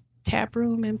Barley's Tap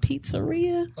Room and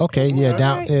Pizzeria. Okay, yeah,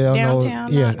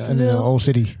 downtown Knoxville. Old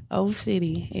City. Old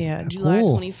City, yeah. July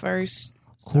 21st.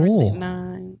 Starts at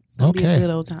 9. It's going to be a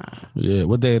good old time. Yeah,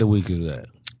 what day of the week is that?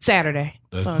 Saturday.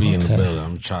 Let's be in the building.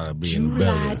 I'm trying to be in the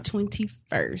building. July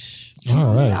 21st.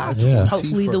 All right. Awesome. Yeah.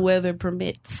 Hopefully the weather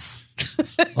permits.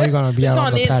 You're gonna be It's out on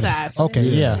on the patio. inside, so Okay,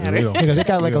 it yeah. doesn't matter. Because they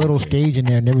got like a little stage in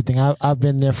there and everything. I've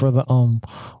been there for the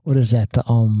what is that? The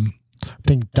I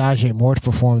think Dajay Morse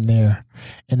performed there,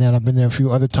 and then I've been there a few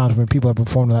other times when people have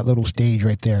performed on that little stage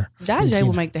right there. Dajay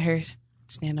will make the hair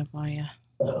stand up on you.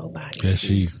 The whole body. Yeah,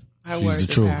 she's the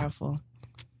truth. Powerful.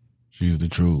 She's the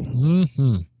truth.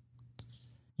 Mm-hmm.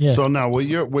 Yeah. So now, with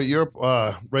your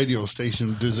radio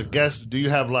station, do you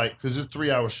have like, because it's a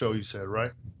 3-hour show, you said,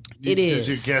 right? It is.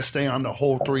 Does your guest stay on the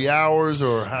whole 3 hours,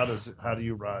 or how do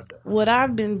you ride that? What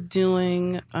I've been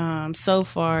doing so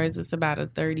far is it's about a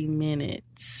 30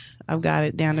 minutes. I've got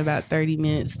it down to about 30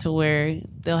 minutes to where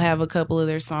they'll have a couple of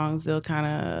their songs. They'll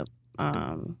kind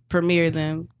of premiere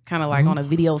them, kind of like on a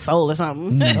Video Soul or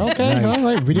something. Okay, Nice. all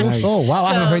right. Video Nice. Soul. Wow,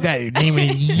 I haven't heard that name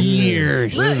in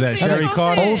years. What is that, Sherry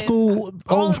Carter? Old school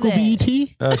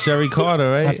BET? Sherry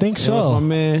Carter, right? I think so. That was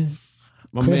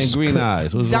my man Green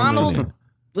Eyes. What's Donald? his name?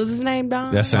 What's his name,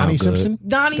 Don? That sounds Donnie good. Simpson?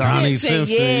 Donnie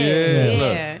Simpson,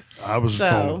 yeah. I was So-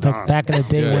 told Like back in the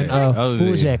day when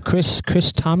who was that? Chris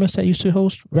Thomas that used to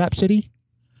host Rap City?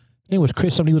 I think it was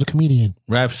Chris. Somebody was a comedian.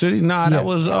 Rap City? Nah, that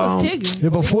was That was Tigger. Yeah,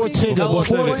 before Tigger. Oh,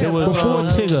 Before it was,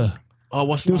 Tigger. Oh,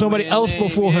 what's There was my somebody man's else name?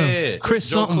 before him. Yeah. Chris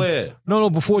Joe something. Claire. No,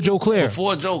 before Joe Claire.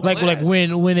 Before Joe Like Claire.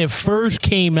 when it first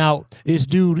came out, this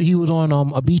dude, he was on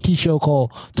a BT show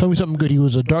called Tell Me Something Good. He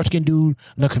was a dark skinned dude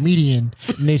and a comedian,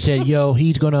 and they said, "Yo,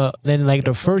 he's gonna." Then like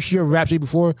the first year of Rhapsody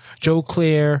before Joe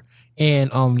Claire and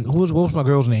what was my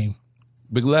girl's name?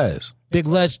 Big Les. Big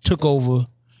Les took over.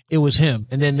 It was him,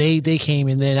 and then they came,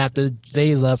 and then after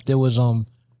they left, there was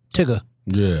Tigger.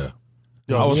 Yeah.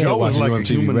 I was Joe watching like a UMTV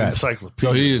human rap. encyclopedia.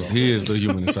 Yo, he is the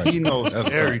human encyclopedia. He knows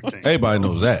everything. Everybody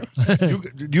knows that.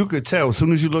 You could tell as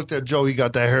soon as you looked at Joe, he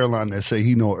got that hairline that say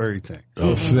he know everything.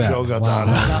 Oh, snap. Joe got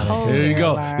that. There you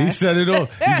go. He set it off.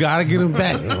 You gotta get him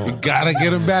back. You gotta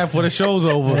get him back before the show's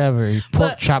over. Whatever.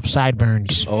 Pork chop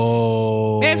sideburns.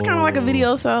 Oh, Yeah, it's kind of like a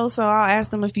video show, so I'll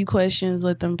ask them a few questions,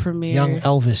 let them premiere Young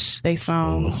Elvis. they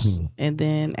songs, and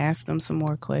then ask them some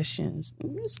more questions.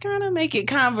 Just kind of make it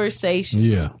conversation.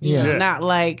 Yeah. You know, Yeah. not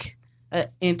like an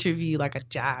interview, like a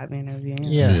job interview.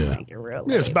 Yeah. Yeah. Make it real.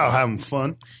 Yeah, it's about having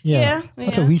fun. Yeah.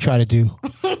 That's what we try to do.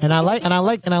 And I like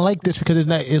this because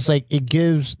it's like it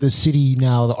gives the city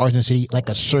now, the arts in the city, like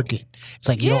a circuit. It's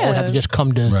like you don't always have to just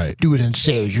come to do it in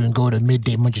Sayers. You can go to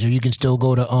Midday Munchies, or you can still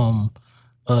go to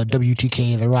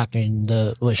WTK, The Rock, and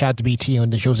shout out to BT on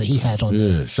the shows that he has on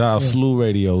there. Yeah, shout out Slew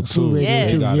Radio too. Slew Radio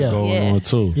They too, got it going on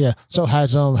too. Yeah. So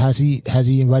has he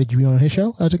invited you on his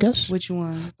show as a guest? Which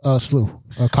one? Slew.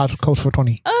 Coast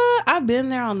 420. I've been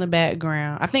there on the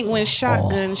background. I think when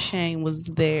Shotgun Shane was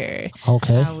there,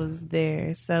 Okay. I was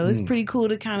there. So it's pretty cool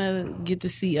to kind of get to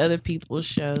see other people's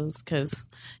shows because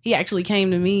he actually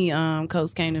came to me.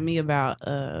 Coach came to me about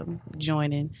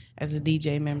joining as a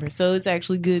DJ member. So it's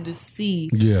actually good to see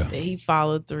that he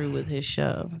followed through with his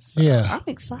show. So I'm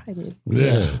excited.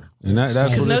 Yeah. And that's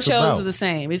Because what no it's shows about. are the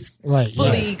same. It's Right,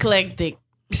 fully eclectic.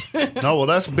 No, well,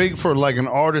 that's big for like an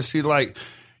artist. See, like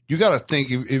you got to think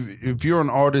if you're an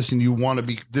artist and you want to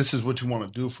be, this is what you want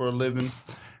to do for a living.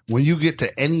 When you get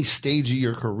to any stage of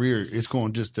your career, it's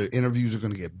going the interviews are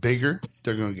going to get bigger.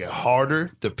 They're going to get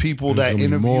harder. The people that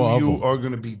interview you are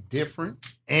going to be different,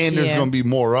 and there's going to be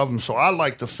more of them. So I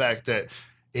like the fact that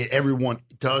everyone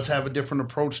does have a different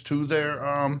approach to their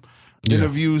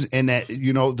interviews, and that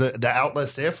the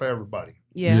outlet's there for everybody.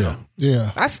 Yeah.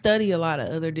 Yeah. I study a lot of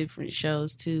other different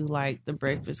shows too, like The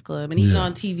Breakfast Club, and even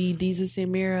on TV, Desus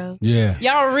and Mero. Yeah.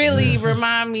 Y'all really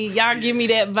remind me. Y'all give me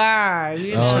that vibe.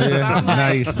 You know? Oh, yeah. So I'm like,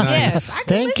 Nice. yes, I can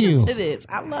Thank listen you. to this.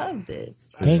 I love this.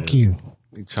 Thank you.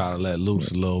 We try to let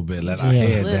loose a little bit, let our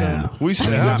head down. We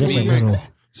said, how can Just we a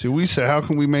little. how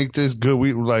can we make this good?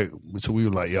 We were like,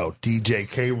 yo, DJ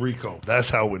K Rico. That's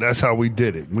how we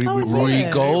did it. We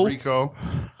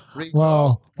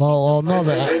Rico. Well, no.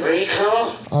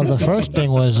 The first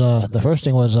thing was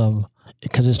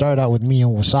because it started out with me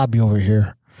and Wasabi over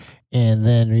here, and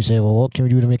then we said, well, what can we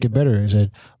do to make it better? He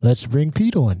said, let's bring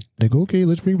Pete on. Like, okay,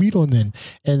 let's bring Pete on then.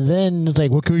 And then it's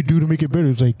like, what can we do to make it better?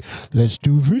 It's like, let's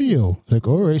do video. Like,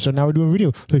 all right, so now we're doing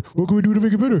video. Like, what can we do to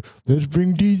make it better? Let's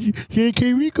bring DJ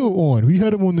K Rico on. We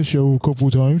had him on the show a couple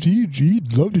of times.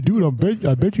 He'd love to do it.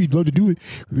 I bet you he'd love to do it.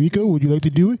 Rico, would you like to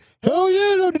do it? Hell yeah,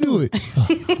 I'd love to do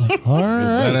it. All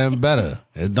right. Better and better.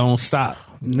 It don't stop.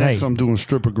 Next, I'm doing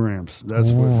strippergrams. That's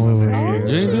what.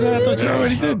 You didn't do that? I thought you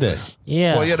already did that.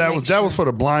 Yeah. Well, yeah, that was for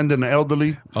the blind and the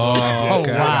elderly. Oh,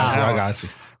 okay. wow. I got you.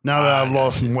 Now that I've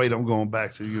lost some weight, I'm going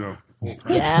back to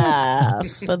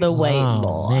Yes, for the weight Oh,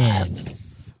 loss. man.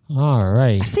 All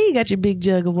right. I see you got your big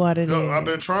jug of water there. Yo, I've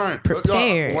been trying.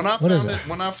 Prepared. When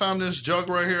I found this jug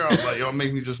right here, I was like, yo,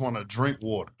 make me just want to drink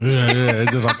water. Yeah,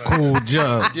 it's just a cool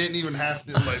jug. Didn't even have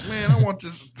to, like, man, I want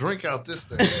this drink out this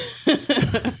thing.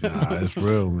 Nah, it's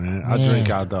real, man. I drink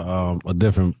out the a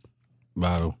different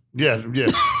bottle. Yeah.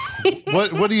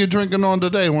 What are you drinking on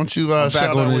today? Once you Back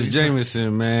shout on out this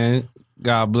Jameson, man.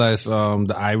 God bless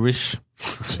the Irish.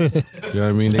 You know what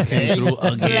I mean? They came through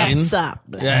again. Bless up.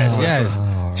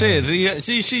 Yes.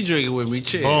 Cheers. She drinking with me.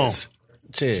 Cheers.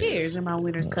 Boom. Cheers. Cheers in my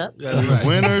winner's cup. That's right.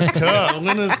 Winner's Cup.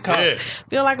 Winner's Cup. Yeah.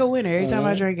 Feel like a winner every time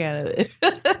I drink out of it.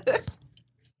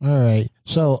 All right.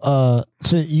 So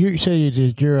you say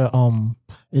that you're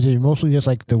is it mostly just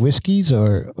like the whiskeys,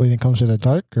 or when it comes to the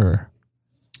dark, or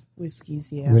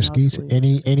Whiskeys, yeah. whiskeys?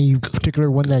 mostly. Any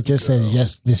particular one that just says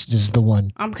yes, this is the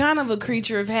one? I'm kind of a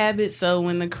creature of habit, so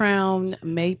when the Crown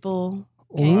Maple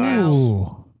came out,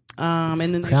 Ooh, and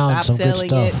then they Crown, stopped some good selling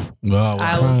stuff. it, Oh, wow.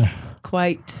 I was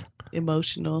quite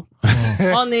emotional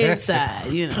on the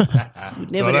inside. You know, you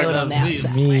never know on the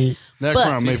outside. Me, That But-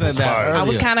 Crown She said Maple's that fire. I was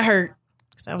earlier. kind of hurt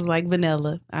because I was like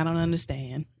vanilla. I don't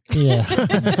understand. yeah,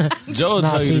 Joe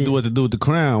Nah, tell you see- to do what to do with the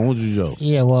crown, won't you, Joe?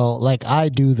 yeah. Well, like I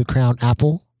do the Crown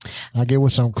Apple. I get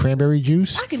with some cranberry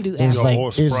juice. I can do It's apple. like Or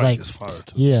it's Sprite like is fire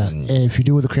too. yeah. And if you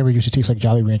do it with the cranberry juice, it tastes like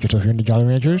Jolly Ranchers. So if you're into Jolly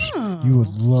Ranchers, you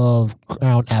would love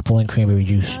Crown Apple and cranberry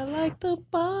juice. I like the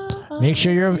bar. Make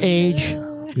sure you're of age.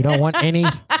 You don't want any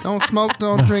Don't smoke,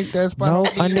 don't drink. That's no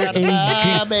underage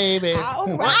drink. baby. All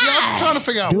Yo, right. I'm trying to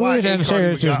figure out Do why it and Cardi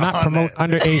does got not on promote that.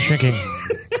 underage drinking.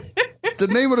 the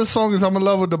name of the song is "I'm in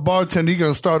Love with the Bartender," he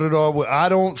gonna start it off with "I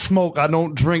don't smoke, I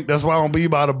don't drink, that's why I don't be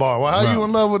by the bar." Well, how you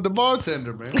in love with the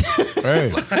bartender, man?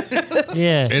 Hey.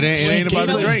 Yeah, It ain't about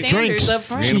the drink. Standards up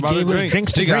front. Ain't about the gave us drink.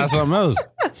 drinks to She got drink. something else.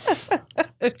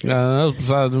 Else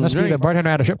besides them must be the drink. bartender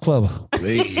at a strip club.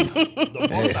 Hey.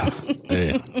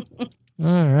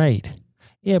 All right.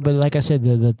 Yeah, but like I said,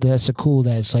 that's a cool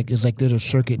that it's like there's a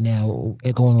circuit now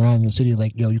going around the city.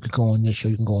 Like, yo, you could go on this show,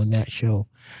 you can go on that show.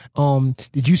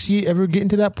 Did you see it ever getting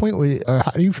to that point? Or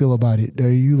how do you feel about it?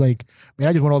 Are you like, man,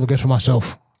 I just want all the guests for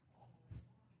myself?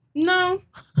 No,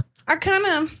 I kind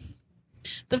of.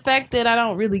 The fact that I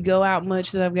don't really go out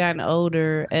much that I've gotten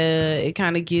older, it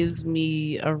kind of gives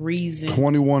me a reason.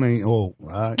 21 ain't old. All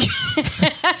right.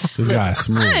 This guy's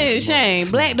smooth. I ain't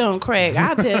ashamed. Black don't crack.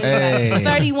 I'll tell you. Hey.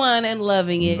 31 and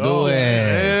loving it. Go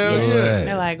ahead. Hell Go yeah. ahead.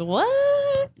 They're like,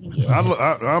 what? Yes.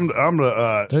 I'm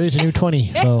the 30 is a new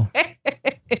 20. So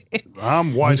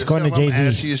I'm white He's as going hell. to I'm Jay-Z.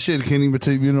 ashy as shit. Can't even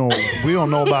tell you. You know, we don't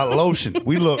know about lotion.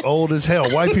 We look old as hell.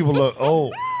 White people look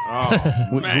old.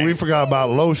 We forgot about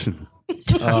lotion.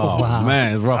 Oh,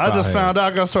 man, it's rough I just out found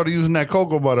out I got started using that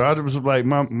cocoa butter. I was like,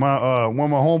 my one of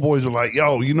my homeboys was like,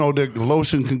 yo, you know that the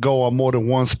lotion can go on more than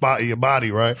one spot in your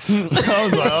body, right? I was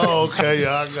like, oh, okay,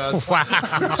 yeah, I got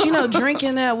But you know,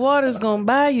 drinking that water's going to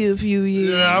buy you a few years.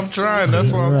 Yeah, I'm trying. That's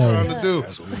what I'm Right. trying to do.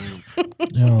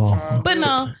 no. But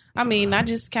no, I mean, I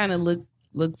just kind of look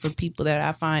for people that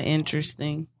I find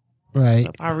interesting. Right.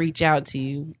 If I reach out to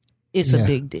you, it's Yeah. a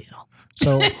big deal.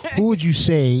 So who would you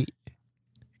say,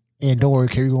 and don't worry,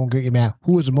 Kerry, won't get you mad,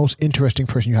 who was the most interesting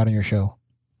person you had on your show?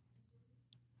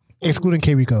 Excluding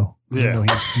K Rico. Yeah. You know,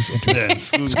 he's interesting. Yeah,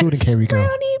 Excluding K Rico.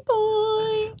 Brownie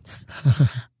points.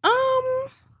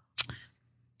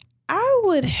 I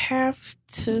would have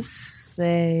to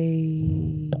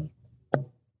say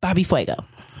Bobby Fuego.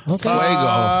 Okay.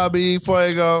 Bobby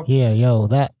Fuego. Yeah, yo,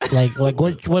 that like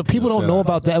what people don't know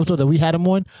about that episode that we had him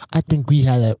on. I think we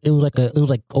had it was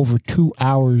like over 2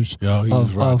 hours Yo, he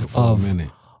was rocking for a minute.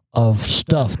 of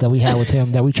stuff that we had with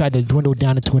him that we tried to dwindle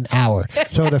down into an hour.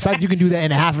 So the fact you can do that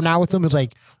in a half an hour with him is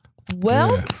like,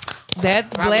 Well,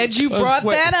 glad you brought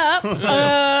that up.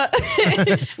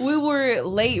 We were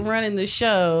late running the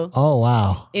show oh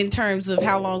wow, in terms of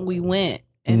how long we went.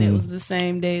 And it was the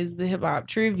same day as the hip hop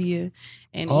trivia.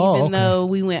 And even though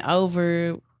we went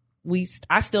over,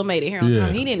 I still made it here on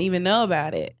time. He didn't even know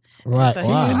about it. right? So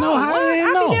Wow. he's like, know how what? he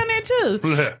didn't I'll be know. down there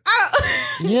too.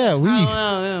 Yeah, we I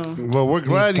don't know. Well, we're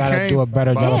glad he gotta came. do a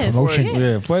better job of Yes, promotion. yeah.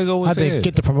 Yeah, Fuego I was had to here.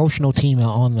 get the promotional team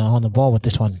on the ball with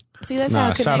this one. See, that's Nah,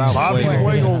 how shout out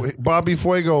connections work. Bobby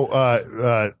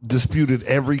Fuego disputed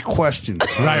every question.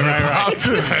 Right.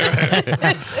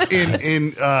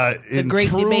 in great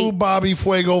true debate. Bobby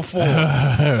Fuego form.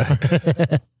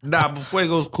 Nah, but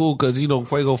Fuego's cool because,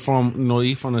 Fuego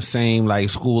he from the same,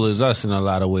 school as us in a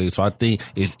lot of ways. So I think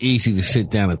it's easy to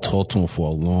sit down and talk to him for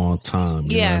a long time.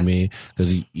 You know what I mean?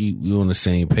 Because you're on the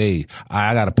same page.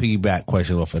 I got a piggyback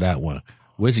question off of that one.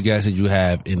 Which guys did you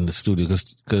have in the studio?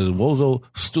 Because Wozo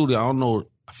studio, I don't know.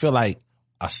 I feel like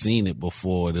I've seen it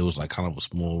before. There was kind of a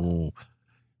small room.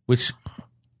 Which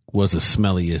was the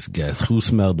smelliest guest? Who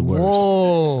smelled the worst?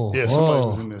 Whoa, Yeah, somebody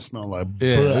was in there smelling like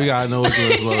Yeah, we gotta know what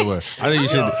the worst. I think you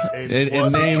should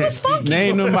and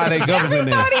name them by their government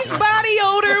name. Everybody's body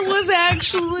odor was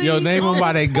actually. Yo, name them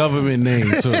by their government name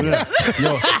too.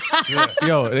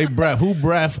 Yo, they breath. Who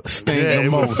breath stink the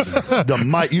most? the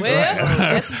mic. You Well,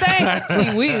 that's the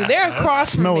thing. See, they're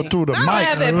across from Smell me. it through the I don't mic.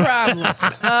 have that problem.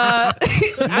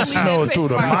 I smell it through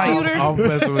the mic. I'm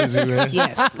messing with you, man.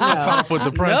 Yes. Trying to put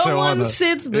the pressure No on one her.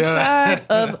 sits beside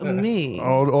of me.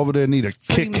 over there need a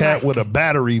Kit Kat with a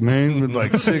battery, man,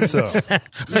 with 6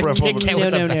 breath over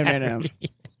there. No.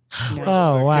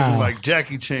 Oh wow, Like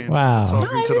Jackie Chan. Wow.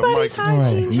 Talking to the Everybody's mic.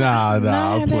 hygiene. Nah,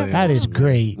 I'm playing. that is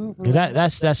great.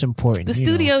 That's important. The you know.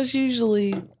 studio's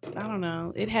usually, I don't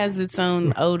know, it has its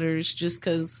own odors just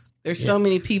because there's so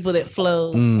many people that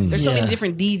flow. There's so many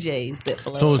different DJs that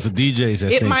flow. So it's the DJs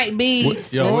that it stink. might be. Who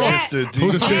the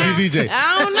stinky DJ?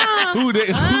 I don't know. Who's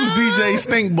DJ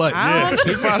stink butt? I don't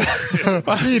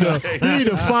we need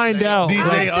to find out.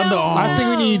 DJ underarm. I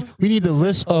think we need the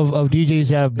list of DJs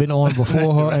that have been on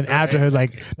before her and after her.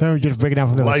 Then we just break it down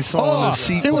from there. Lights on the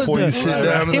seat before you sit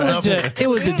down and stuff. It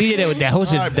was the DJ that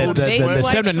hosted the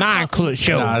 7 to 9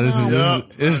 show. Nah,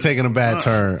 this is taking a bad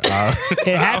turn.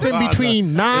 It happened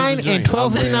between 9 and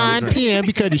 12:59 p.m.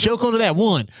 because the show comes at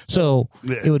 1. So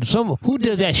it was who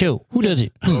does that show? Who does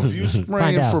it? If you Find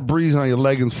spraying out. Febreze on your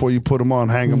leggings before you put them on,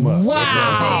 hang them up.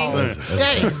 Wow,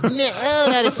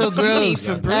 that is so gross.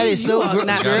 That is so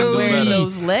not wearing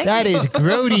those grody. leggings. That is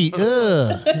grody.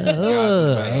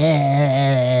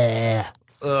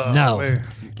 No. Man.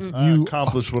 I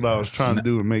accomplished what I was trying to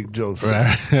do and make jokes.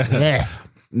 Right. Yeah.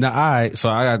 Now, all right. So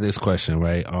I got this question,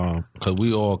 right? Because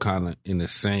we all kind of in the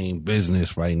same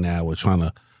business right now. We're trying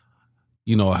to,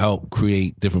 help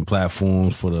create different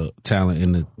platforms for the talent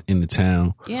in the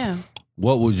town. Yeah.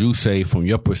 What would you say, from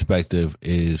your perspective,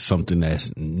 is something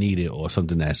that's needed or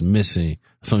something that's missing,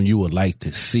 something you would like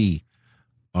to see,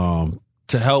 to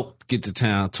help get the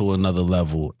town to another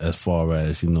level, as far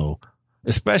as,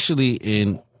 especially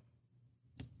in,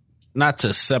 not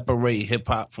to separate hip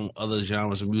hop from other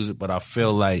genres of music, but I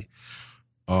feel like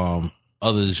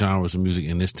other genres of music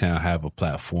in this town have a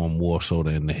platform more so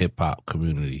than the hip hop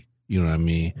community. You know what I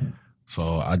mean? So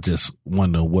I just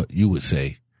wonder what you would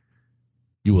say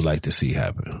you would like to see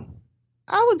happen.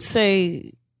 I would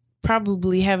say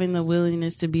probably having the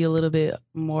willingness to be a little bit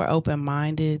more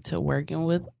open-minded to working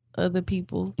with other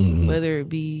people, whether it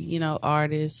be,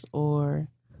 artists or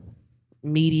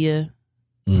media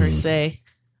per se.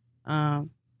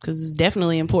 Because it's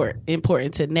definitely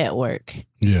important to network.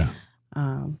 Yeah.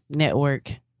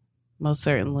 Network most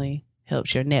certainly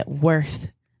helps your net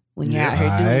worth when you're out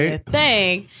here doing your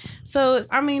thing. So,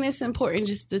 it's important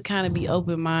just to kind of be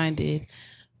open-minded.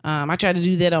 I try to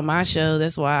do that on my show.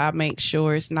 That's why I make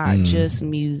sure it's not just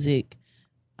music.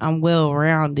 I'm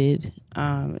well-rounded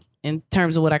in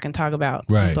terms of what I can talk about,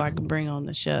 people I can bring on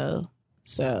the show.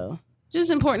 So,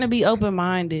 just important to be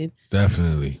open-minded.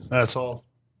 Definitely. That's all.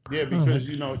 Yeah, because,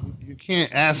 you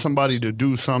can't ask somebody to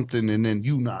do something and then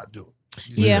you not do it.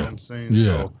 You know what I'm saying?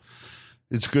 Yeah. So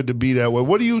it's good to be that way.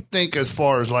 What do you think as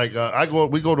far as like,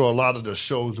 we go to a lot of the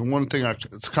shows, and one thing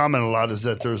it's commented a lot is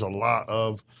that there's a lot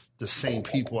of the same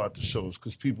people at the shows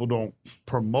because people don't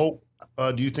promote.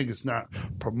 Do you think it's not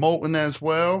promoting as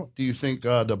well? Do you think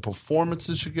the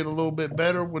performances should get a little bit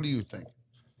better? What do you think?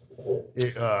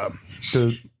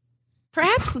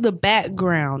 Perhaps the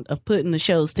background of putting the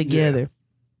shows together. Yeah.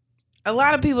 A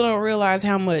lot of people don't realize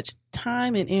how much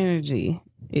time and energy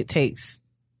it takes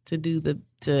to do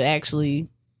to actually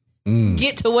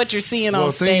get to what you're seeing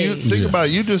on stage. Think about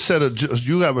it. You just said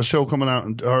you have a show coming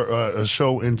out, or a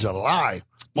show in July.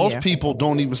 Most people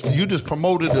don't even. You just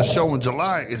promoted a show in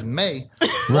July. It's May.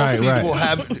 Most people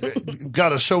have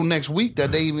got a show next week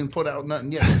that they even put out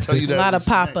nothing yet. To tell you that a lot of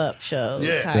pop-up shows.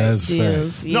 Yeah, that's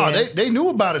deals. No, they knew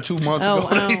about it 2 months ago.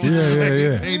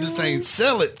 They just ain't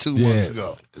sell it 2 months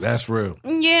ago. That's real.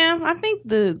 Yeah, I think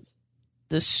the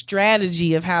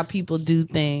strategy of how people do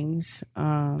things.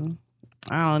 I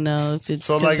don't know if it's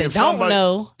because they don't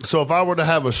know. So if I were to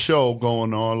have a show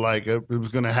going on, like it was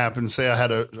going to happen. Say I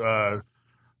had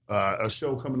a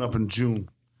show coming up in June.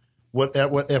 What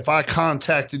if I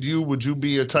contacted you? Would you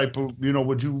be a type of,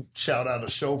 would you shout out a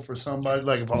show for somebody?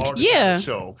 Like if an artist had a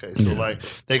show, okay, so like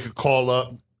they could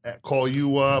call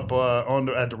you up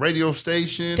at the radio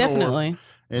station, definitely,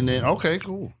 and then okay,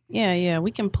 cool, yeah,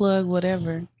 we can plug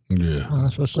whatever. Yeah,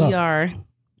 that's what's up. We are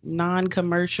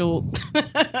non-commercial,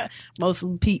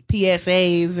 mostly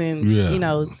PSAs, and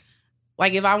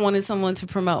like if I wanted someone to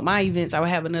promote my events, I would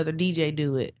have another DJ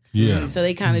do it. Yeah. So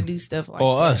they kind of do stuff like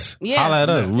or that. Us. Yeah. Holla at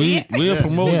us. We'll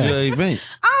promote your event.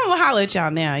 I'm going to holler at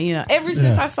y'all now. Ever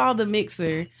since I saw the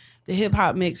mixer, the hip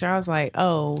hop mixer, I was like,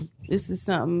 oh, this is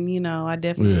something, I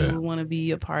definitely want to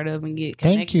be a part of and get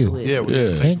connected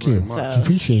with. Thank you. So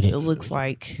appreciate it. It looks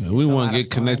like we want to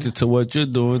get connected to what you're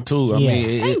doing too. I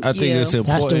mean, I think it's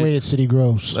important. That's the way the city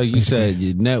grows. Like you said,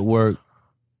 your network.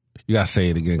 You got to say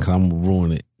it again because I'm going to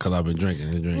ruin it because I've been drinking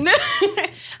and drinking.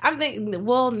 I think,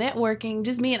 networking,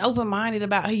 just being open-minded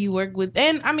about who you work with.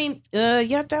 And, I mean, you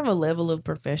have to have a level of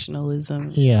professionalism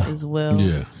as well.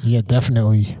 Yeah,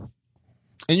 definitely.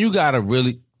 And you got to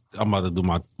really, I'm about to do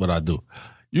what I do.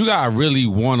 You got to really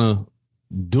want to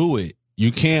do it.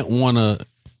 You can't want to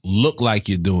look like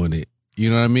you're doing it. You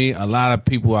know what I mean? A lot of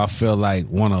people, I feel like,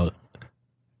 want to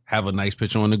have a nice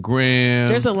picture on the gram.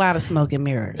 There's a lot of smoke and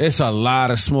mirrors. It's a lot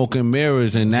of smoke and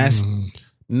mirrors, and that's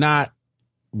not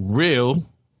real.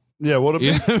 Yeah, well,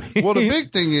 the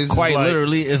big thing is quite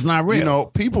literally, it's not real.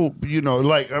 People,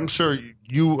 like I'm sure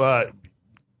you.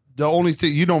 The only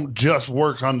thing, you don't just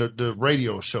work on the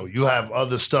radio show. You have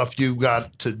other stuff you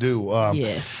got to do.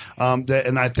 Yes.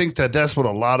 And I think that's what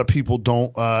a lot of people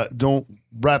don't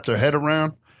wrap their head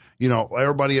around.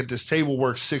 Everybody at this table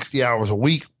works 60 hours a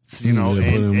week.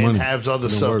 And has other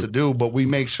stuff to do, but we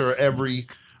make sure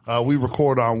we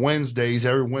record on Wednesdays.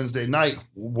 Every Wednesday night,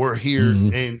 we're here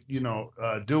and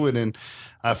do it. And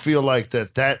I feel like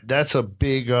that's a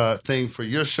big thing for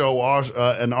your show,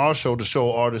 and our show to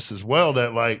show artists as well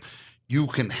that like you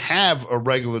can have a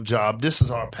regular job. This is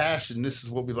our passion. This is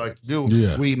what we like to do.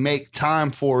 Yeah. We make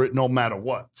time for it no matter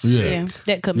what. Yeah,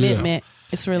 that commitment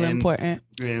is really important.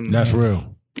 And that's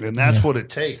real. And that's what it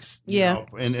takes. Yeah.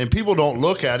 You know? And people don't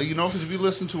look at it, because if you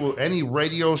listen to any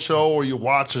radio show or you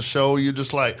watch a show, you're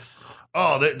just like,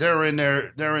 oh, they're in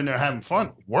there having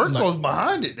fun. Work goes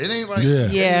behind it. It ain't like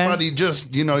anybody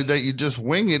just, that you just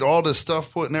wing it, all this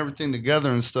stuff, putting everything together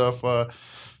and stuff.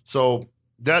 So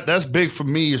that's big for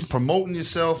me, is promoting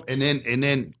yourself and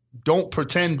then don't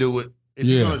pretend to it. If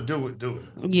you're going to do it, do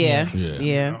it. Yeah.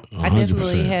 100%. I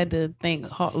definitely had to think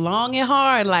long and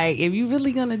hard. Like, if you're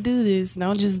really going to do this,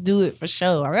 don't just do it for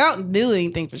show. I don't do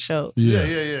anything for show.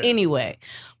 Yeah. Anyway.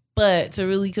 But to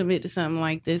really commit to something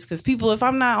like this, because people, if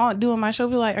I'm not doing my show,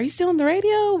 be like, are you still on the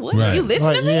radio? What? Right. Are you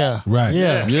listening to me? Yeah. Right.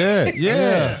 Yeah.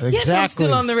 Yeah. Yes, I'm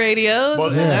still on the radio. But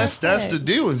that's the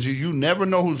deal, is you never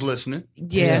know who's listening.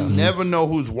 Yeah. You never know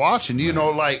who's watching.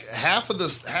 Like half of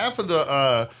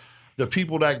the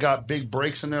people that got big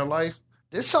breaks in their life,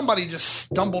 there's somebody just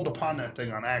stumbled upon that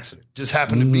thing on accident. Just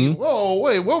happened to be, whoa,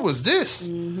 wait, what was this?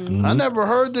 I never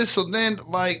heard this. So then,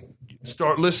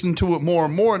 start listening to it more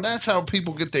and more, and that's how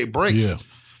people get their breaks. Yeah.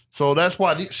 So that's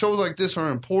why shows like this are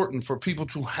important, for people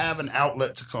to have an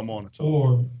outlet to come on and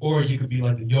talk. Or you could be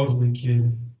like the yodeling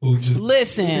kid who just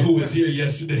who was here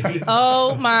yesterday.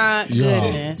 Oh my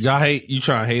goodness! Y'all you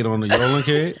trying to hate on the yodeling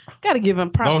kid? Gotta give him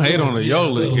props. Don't hate on the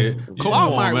yodeling kid. Come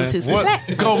on,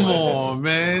 man. Come on,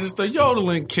 man. It's the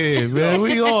yodeling kid, man.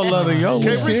 We all love the yodeling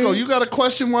kid. Okay, Rico, you got a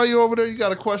question while you're over there? You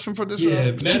got a question for this?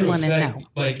 Yeah, matter of fact,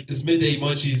 like, it's Midday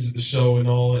Munchies is the show and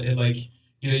all, and like,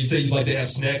 you say you like to have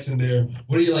snacks in there.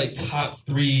 What are your top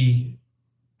 3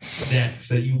 snacks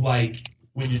that you like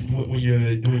when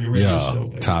you're doing your radio show?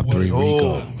 Like, top 3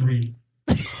 Rico. Top 3.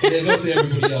 And it goes to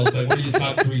everybody else. Like, what are your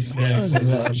top 3 snacks? Like,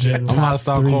 just in general? I'm about to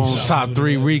start calling top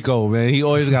 3 Rico, man. He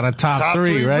always got a top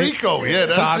 3, right? Rico, yeah,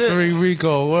 that's top it. 3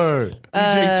 Rico, word.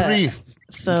 DJ 3.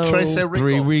 So Trey said Rico.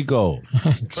 3 Rico.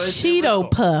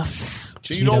 Cheeto Puffs.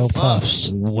 Cheeto Puffs.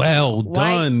 Well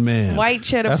done, man. White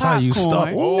cheddar That's popcorn. how you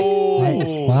start.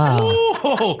 Oh, Wow.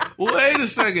 Oh, wait a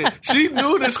second. She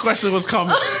knew this question was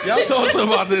coming. Y'all talked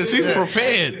about this. She's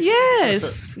prepared.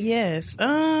 Yes.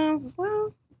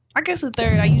 Well, I guess the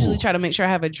third, I usually try to make sure I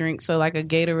have a drink, so like a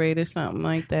Gatorade or something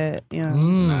like that.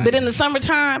 Nice. But in the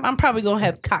summertime, I'm probably gonna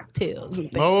have cocktails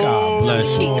and things. God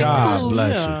bless you. God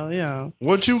bless you. Yeah.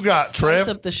 What you got, Trev?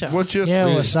 Up the show. What's your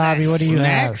Wasabi, what do you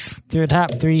Snacks? have? Your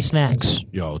top 3 snacks.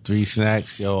 Yo, 3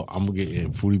 snacks. Yo, I'm gonna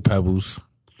get Fruity Pebbles.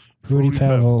 Fruity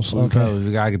Pebbles. Fruity Okay. Pebbles.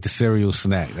 You gotta get the cereal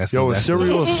snack. That's is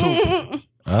cereal or soup?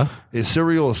 Huh? Is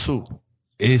cereal or soup?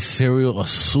 Is cereal or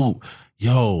soup?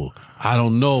 Yo, I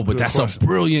don't know, but that's a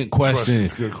brilliant question.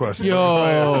 It's a good question. Yo,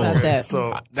 About that.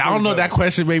 So, I don't know. That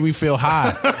question made me feel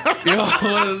high. Yo,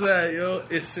 what is that? Yo,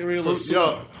 it's cereal or soup?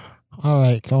 yo, All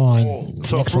right, go on.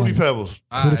 so Next Fruity one. Pebbles.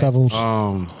 Fruity Pebbles.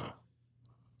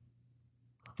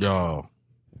 Yo,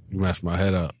 you messed my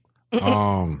head up.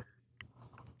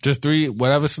 Just 3,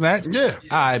 whatever snacks? Yeah.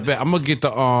 All right, bet. I'm gonna get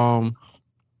the,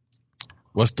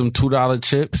 what's them $2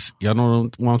 chips? Y'all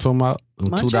know what I'm talking about? Them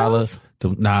Munchos?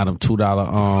 $2, them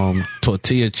 $2,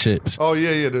 tortilla chips. Oh,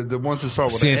 yeah. The ones that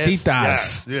start with Santitas. an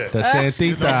S. Yeah. The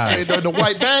Santitas. The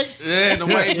white bag? Yeah, the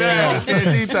white bag. The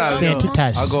Santitas.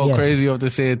 Santitas, I go yes. crazy off the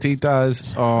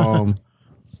Santitas. I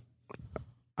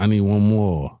need one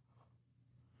more.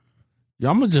 Yo,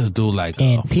 I'm gonna just do like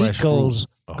And a Pete fresh goes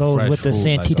fruit. with the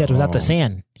Santitas without the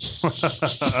sand.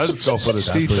 I just go for the That's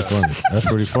pretty teeth. funny. That's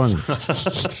pretty funny.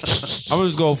 I'm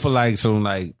just go for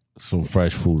some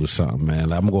fresh food or something, man.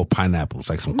 Like, I'm gonna go pineapples,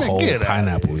 like some cold get outta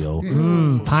pineapple,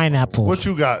 yo. Pineapple. What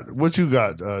you got,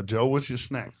 Joe? What's your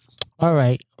snacks? All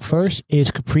right. First is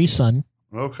Capri Sun,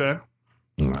 Okay.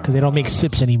 because they don't make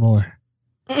sips anymore.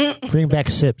 Bring back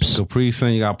sips. Capri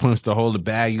Sun, you gotta punch to hold the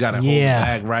bag. You gotta hold the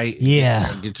bag right. Yeah. You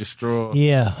gotta get your straw.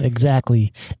 Yeah,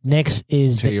 exactly. Next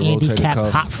is Take the your rotator Andy Cap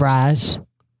cuff. hot fries.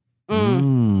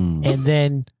 And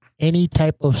then any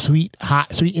type of sweet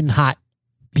and hot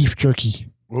beef jerky.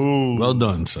 Ooh. Well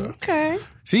done, sir. Okay.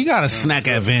 So he got a snack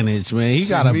advantage, man. He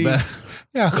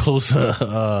got closer.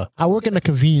 I work in a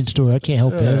convenience store. I can't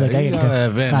help it. Like, he got an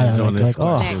advantage on this.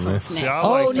 Snacks on See, snacks. I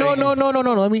Oh like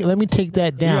no! Let me take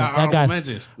that down. I got.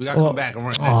 mentions. We gotta come back and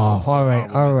run that. Oh, all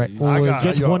right. Well,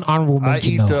 just one honorable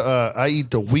mention. I eat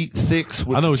the wheat thicks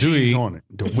with I know the what you cheese eat. on it.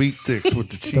 The wheat thicks with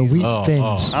the cheese. The wheat on it.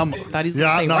 things. Thought he was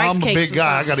gonna say rice I'm a cakes big or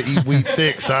guy. I something. got to eat wheat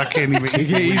thicks. So I can't even eat. You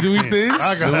can't eat the wheat thicks?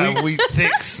 I gotta have wheat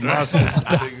thicks. My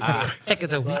shit.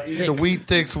 The wheat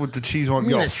thicks with the cheese on.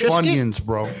 Yo, Funyuns,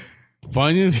 bro.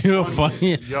 Funyuns, yo,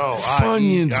 Funyuns. Yo,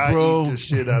 Funyuns, bro. I eat the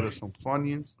shit out of some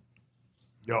Funyuns.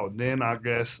 Yo, then I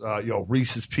guess,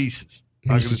 Reese's Pieces. Reese's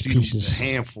I can just Pieces. eat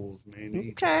handfuls,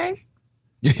 man. Okay.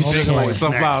 You think Okay. like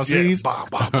sunflower Yeah. seeds? Bah,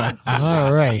 bah, bah.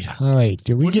 All right.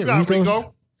 Did we What you get got, Rico?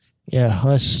 Rico? Yeah,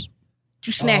 let's. What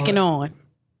you snacking on?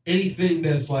 anything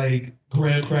that's like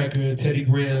Graham Cracker, Teddy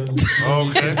Graham.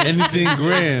 Okay. Anything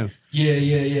Graham.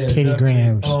 Yeah. Teddy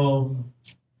Grahams.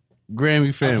 Grammy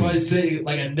I'd family. probably say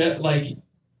like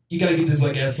you gotta get this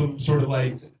like at some sort of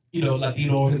like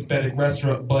Latino or Hispanic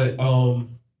restaurant, but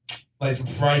like some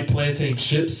fried plantain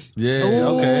chips. Yeah.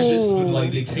 Okay. Chips with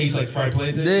like they taste like fried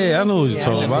plantain. Yeah, I know what you're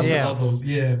talking about. I love those.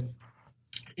 Yeah.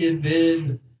 And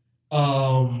then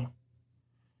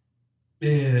I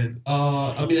mean,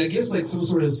 I guess like some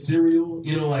sort of cereal,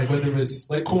 like whether it's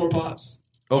like corn pops.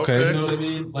 Okay. You know what I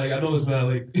mean? Like I know it's not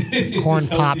like corn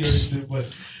pops,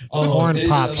 but corn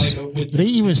pops. Do they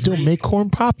even still make corn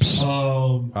pops?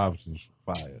 Pops is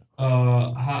fire.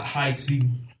 High C.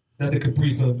 Not the Capri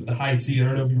Sun, the High C. I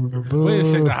don't know if you remember. Wait a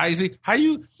second, the High C.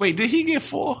 Wait, did he get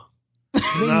 4?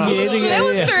 That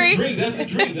was 3. That's the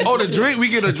drink. The drink. We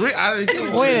get a drink. I didn't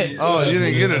get Wait. Oh, you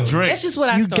didn't get a drink. That's just what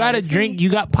I You started. got a drink. You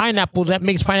got pineapple. That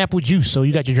makes pineapple juice. So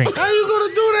you got your drink. How you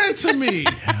gonna do that to me?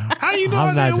 How you know I'm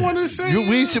I not- didn't want to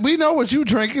say? We know what you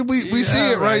drinking. We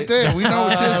see it right there. We know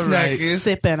what your snack is.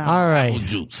 Sipping on. All right.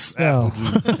 Juice. Yo.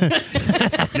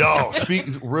 Y'all, speak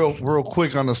real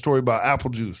quick on the story about apple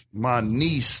juice. My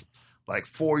niece, like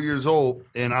 4 years old,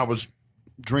 and I was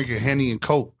drinking Henny and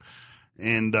Coke.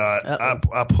 And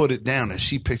I put it down, and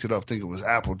she picked it up thinking it was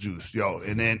apple juice, yo.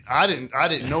 And then I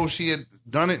didn't know she had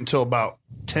done it until about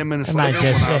 10 minutes And later I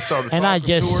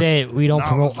just said we don't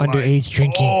promote underage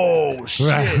drinking. Oh shit!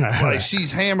 Like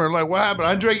she's hammered. Like what happened?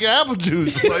 I drank apple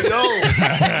juice. Like that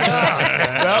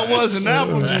wasn't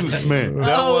apple juice, man.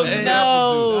 That wasn't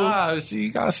apple juice. She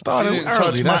got started She didn't early.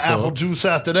 touch my That's all. apple juice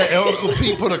after that. Uncle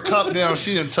P put a cup down.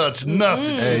 She didn't touch nothing.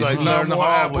 She's like, she no learned the more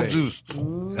hard apple way. juice.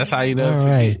 That's how you never All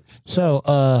forget. right. So,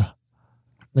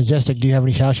 Majestiq, do you have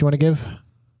any shout outs you want to give?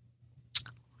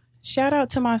 Shout out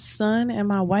to my son and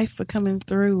my wife for coming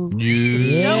through.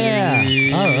 Yeah.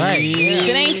 All right. If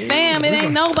it ain't fam, it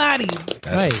ain't nobody.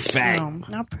 Right. Fact.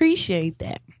 I appreciate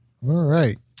that. All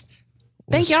right.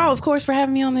 Thank y'all, of course, for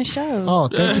having me on this show. Oh,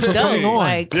 thank you for coming on.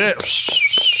 Like, Yeah.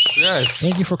 Yes.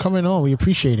 Thank you for coming on. We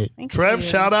appreciate it. thank Trev, you.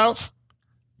 shout outs.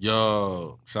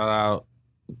 Yo, shout out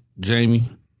Jamie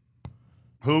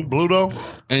Who? Bluto?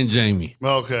 and Jamie.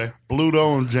 Okay.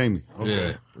 Bluto and Jamie.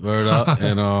 Okay. Yeah, word up.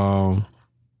 And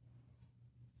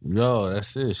yo,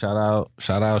 that's it. Shout out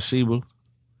Sheba.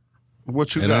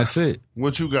 What you And got? that's it.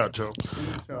 What you got, Joe?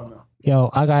 Yo,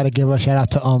 I gotta give a shout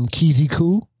out to Keezy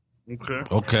Koo. Okay.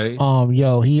 Okay.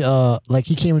 Yo, he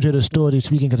he came into the store this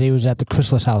weekend because he was at the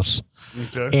Chrysalis house,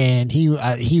 Okay. and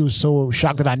he was so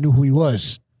shocked that I knew who he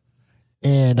was,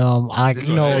 and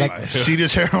See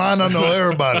this hairline? I know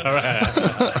everybody.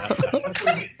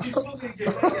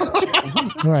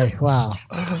 right, wow.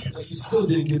 You still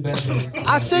didn't get back there.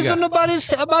 I said something about his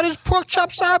pork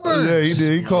chop sideburns. Yeah, he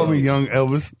did. He called me Young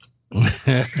Elvis. But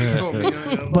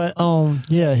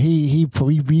yeah, he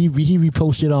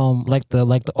reposted like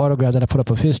the autograph that I put up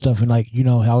of his stuff, and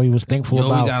how he was thankful Yo,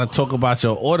 about. we gotta talk about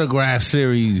your autograph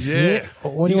series. Yeah.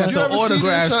 What do you want? got the ever see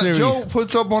autograph this? series. Joe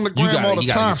puts up on the gram all the You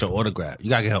gotta time. get your autograph. You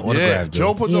gotta get her Yeah, autograph.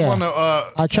 Joe puts up on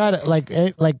the. I try to like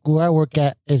where I work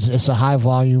at it's a high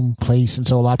volume place, and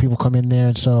so a lot of people come in there,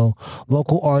 and so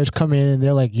local artists come in and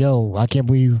they're like, "Yo, I can't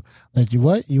believe you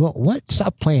want what?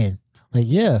 Stop playing!" Like,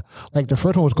 yeah, like the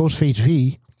first one was Ghostface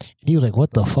V. And he was like,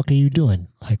 "What the fuck are you doing?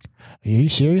 Like, are you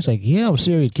serious?" Like, "Yeah, I'm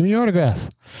serious. Give me your autograph."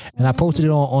 And I posted it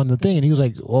on the thing, and he was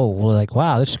like, "Oh, well, like,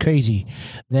 wow, this is crazy."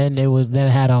 Then it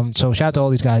had so shout out to all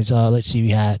these guys. Let's see,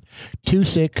 we had Too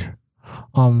Sick,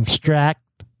 Strack,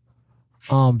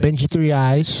 Benji 3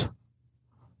 Eyes,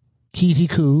 Keezy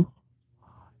Koo,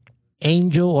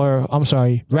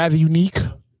 Rather Unique,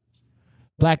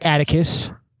 Black Atticus.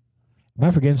 Am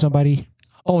I forgetting somebody?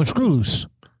 Oh, and Screw Loose.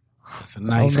 It's a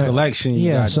nice collection. you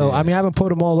Yeah, got so there. I mean, I haven't put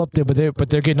them all up there, but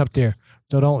they're getting up there.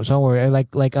 So don't worry.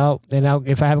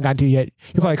 If I haven't gotten to you yet,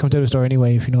 you'll probably come to the store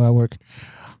anyway if you know I work.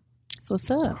 So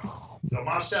what's up? Now,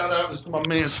 my shout out is to my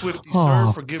man Swifty Oh,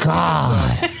 Sir for giving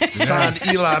God. me this signed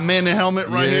Eli Manning helmet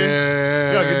right here.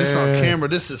 You gotta get this on camera.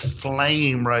 This is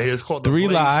flame right here. It's called the Three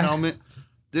Blaze Lie. helmet.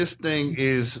 This thing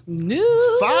is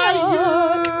New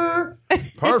fire.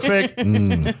 Perfect.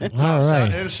 All right.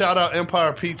 And shout out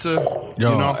Empire Pizza.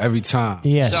 Yo, every time.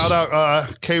 Yes. Shout out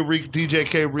DJ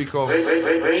K Rico.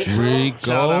 Rico.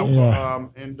 Shout out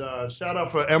Yeah. shout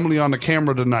out for Emily on the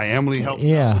camera tonight. Emily helped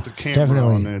me Yeah, out with the camera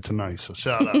definitely. on there tonight. So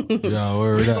shout out. Yo,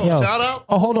 word up. Yo. Shout out.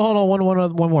 Oh, hold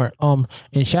on. One more.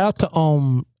 And shout out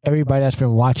to everybody that's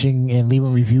been watching and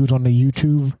leaving reviews on the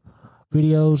YouTube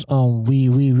videos. We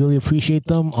really appreciate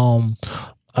them.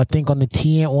 I think on the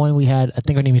TN one we had, I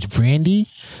think her name is Brandy.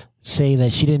 say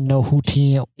that she didn't know who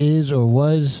TM is or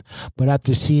was, but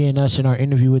after seeing us in our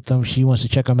interview with them, she wants to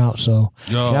check them out. So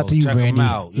shout out to you, check Brandy. him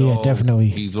out. Yo, yeah, definitely.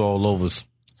 He's all over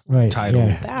Yeah.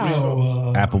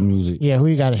 Tidal, Apple Music. Yeah, who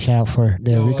you got a shout out for?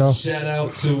 There we go. Shout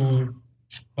out to,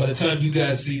 by the time you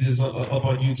guys see this up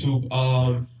on YouTube,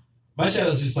 my shout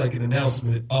out is just like an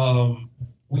announcement.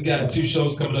 We got 2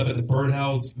 shows coming up at the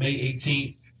Birdhouse May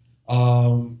 18th.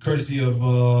 Courtesy of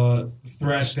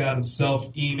Thrash God himself,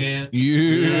 E-Man.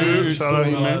 Yeah, shout out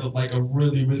E-Man. Like a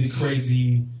really, really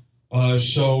crazy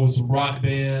show. Some rock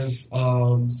bands,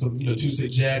 some Tuesday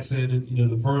Jackson,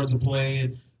 and the Verns are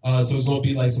playing. So it's gonna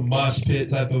be like some mosh pit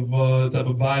type of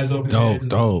vibes over there.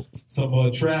 Dope.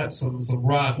 Some trap, some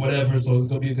rock, whatever. So it's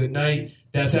gonna be a good night.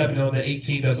 That's happening on the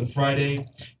 18th. That's a Friday,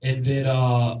 and then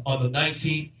on the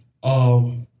 19th,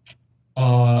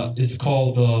 it's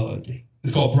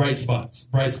called Bright Spots.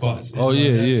 And, Oh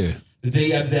yeah. The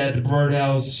day after that, the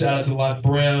Birdhouse. Shout out to Lock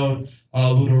Brown,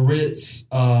 Luda Ritz,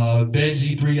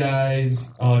 Benji, Three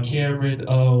Eyes, Cameron.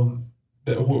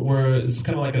 Where it's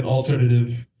kind of like an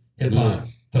alternative hip hop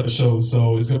type of show.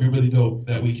 So it's gonna be really dope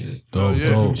that weekend.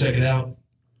 Dope. Check it out.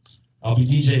 I'll be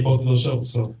DJing both of those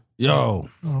shows. So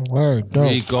Word, dope.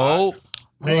 Rico.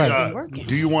 Hey,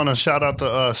 do you want to shout out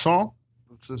the song?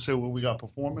 To say what we got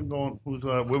performing going,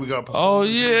 where we got performing. Oh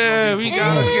yeah, we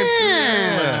gotta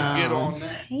get on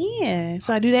that. Yeah.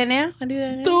 So I do that now?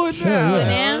 Do it Sure, now.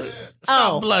 yeah.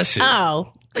 Stop blushing.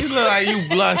 Oh. You look like you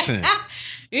blushing.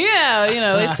 Yeah,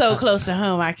 it's so close to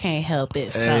home, I can't help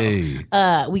it. So, Hey.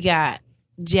 we got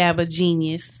Jabba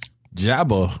Genius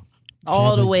Jabba.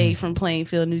 all the way from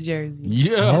Plainfield, New Jersey.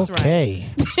 Yeah. Okay.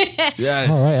 Yes.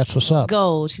 All right, that's what's up.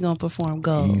 Gold. She's gonna perform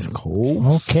Gold. He's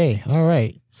cool. Okay, all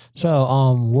right.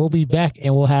 So we'll be back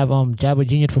and we'll have Jabba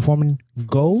Genius performing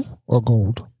Gold or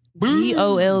Gold.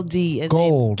 GOLD.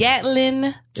 Gold.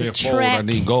 Gatlin. The I track.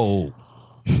 need gold.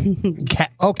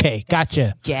 Okay,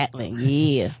 gotcha. Gatlin.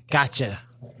 Yeah. Gotcha.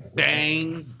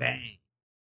 Bang, bang.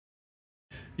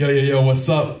 Yo, what's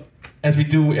up? As we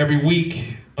do every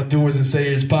week on Doers and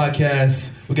Sayers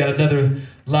podcast, we got another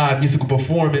live musical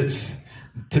performance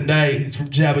tonight. It's from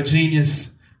Jabba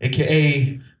Genius,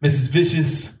 aka Mrs.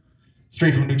 Vicious,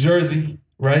 straight from New Jersey.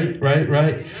 Right.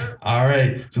 All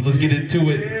right, so let's get into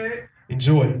it.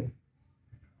 Enjoy.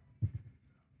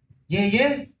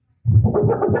 Yeah.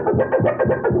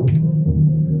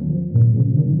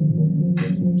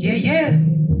 Yeah.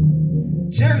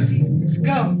 Jersey, let's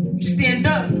go. You stand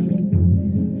up.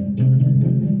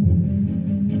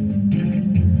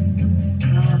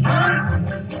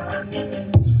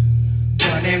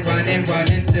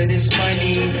 Running to this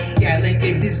money. Gallon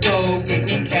get this gold,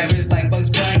 getting carrots like Bugs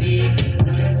Bunny.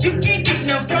 You can't get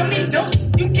enough from me, no.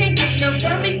 You can't get enough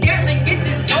from me. Gallon get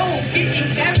this gold,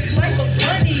 getting carrots like Bugs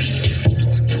Bunny.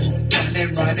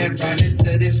 Running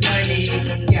to this money.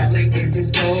 Gallon get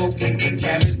this gold, getting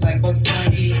carrots like Bugs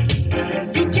Bunny.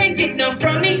 You can't get enough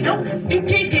from me, no. You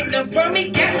can't get enough from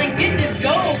me. Gallon get this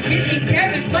gold, getting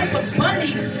carrots like Bugs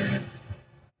Bunny.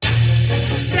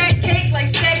 Stack cake like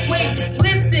stack weight,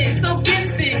 lifted, so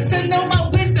gifted, to know my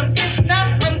wisdom. If not,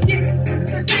 I'm getting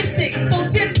statistic. So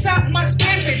tip top my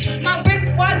spirits, my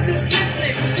wristwatch is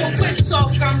listening. So quick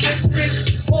talk, I'm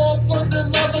rich. All for the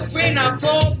love of green, I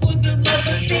fall for the love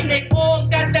of team. They all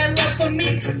got that love for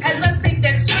me. And let's take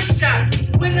that switch shot.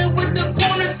 Winner with the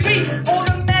corner 3,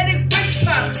 automatic wrist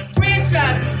pop.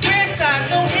 Franchise, grandson,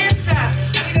 no hands tie.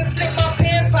 Way to flip my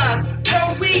pan pies. No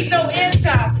weed, no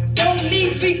anti. Don't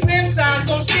need 3 gram signs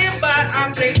on standby.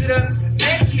 I blaze it up,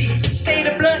 match me. Say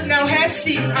the blunt now, hash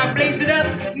sheets. I blaze it up,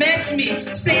 match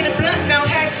me. Say the blunt now,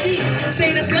 hash sheets.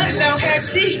 Say the blunt now,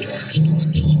 hash sheets.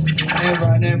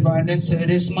 And running to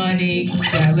this money.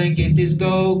 Gallon get this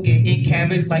gold, getting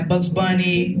carrots like Bugs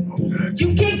Bunny.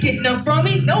 You can't get enough from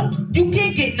me, no. You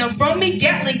can't get enough from me.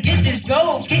 Gallon get this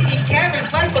gold, getting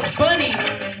carrots like Bugs Bunny.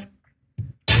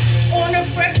 On a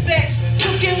fresh batch,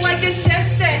 cooking like a chef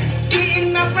said.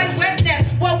 Getting my right wet nap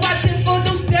while watching for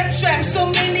those death traps.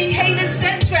 So many haters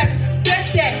set traps.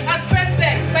 Bet that I crept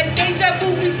back like deja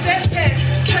vu reset packs.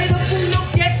 Plate of food, no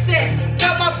get set.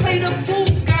 Got my plate of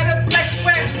food, got a black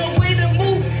scratch. No way to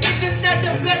move if it's not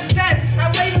the best path.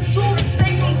 I lay the tool to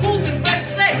stay from goose and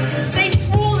restless. Stay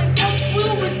cool and come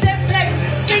through with jetpacks.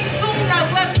 Stay tuned,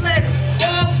 I left less.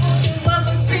 All for the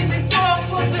love of crazy, all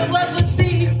for the love of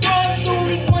teeny.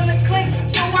 Only wanna claim,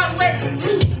 so I let them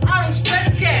loose. I don't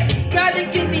stress cat. Gotta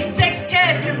get these checks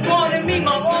cash. You're born to me,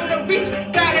 my arm to reach.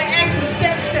 Gotta ask for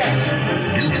steps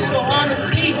at. So on the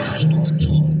speech.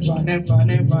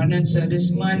 Running to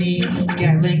this money.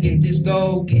 Gatlin get this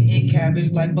gold, getting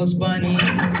carrots like Bugs Bunny.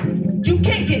 You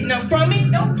can't get enough from me,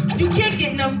 no. You can't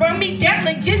get enough from me.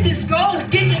 Gatlin get this gold,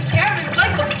 getting carrots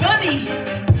like Bugs Bunny. funny.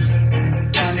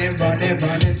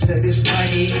 Running to this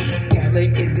money. Gotta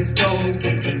get this gold.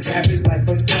 Rappers like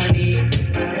what's funny.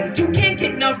 You can't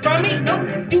get enough from me. No,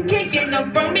 you can't get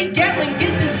enough from me. Gatling,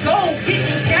 get this gold.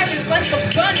 Getting cash is like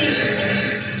what's funny.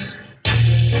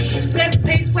 Best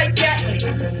pace like Gatling.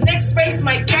 Next race,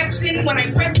 my caption when I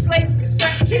press play.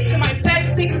 Strap shit to my back,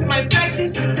 stick to my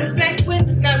practice. Since back when,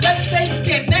 now let's say,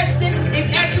 can't match this. It's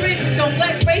accurate, don't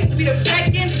let race be the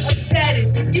back end of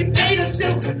status. Get paid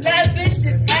until lavish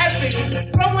is average.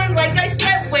 Growing like I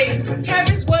set waves.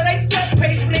 Carrots what I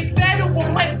separate. When they battle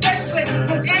with my best play.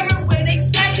 From error where they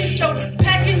snatch it, so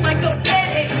packing like a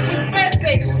bad it's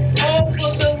perfect. All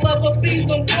for the love of me,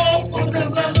 don't fall for the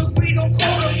love of me, don't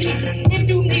call on me. If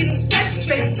you need them, set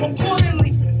straight.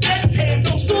 Accordingly, set it.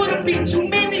 Don't sort of be too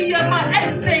many of my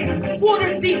essays.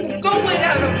 Water deep, go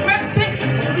without a breath.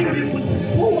 Leave it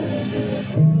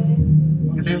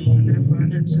with the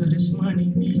running to this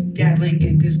money. Gatling,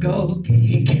 get this gold.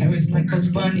 Getting carrots like Bugs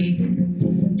Bunny.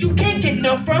 You can't get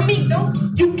enough from me, no.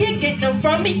 You can't get enough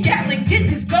from me. Gatling, get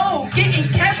this gold. Getting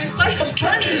carrots like Bugs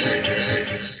Bunny.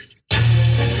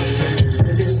 To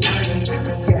this money.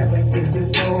 Gatling, get this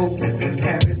gold. Getting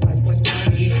carrots like Bugs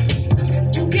Bunny.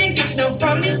 You can't get enough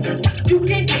from me. You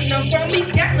can't get enough from me.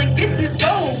 Gatling, get this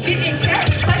gold. Getting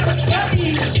carrots like Bugs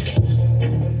Bunny.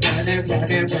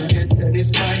 Running to this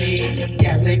money.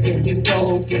 Gatling, get this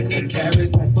gold. Getting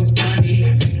carrots like Bugs Bunny.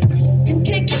 You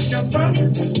can't get no from me.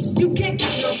 You can't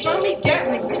get no from me.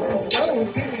 Gatling, get this gold.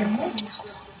 Getting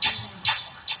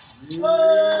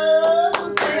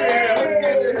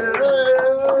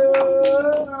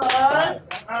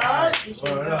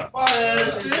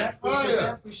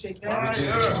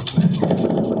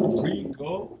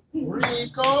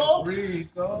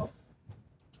Rico.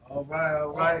 All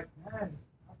right.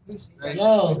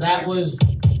 Yo, that was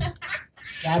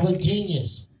Jabba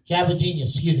Genius,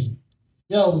 excuse me.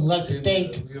 Yo, we'd like to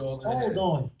thank, hold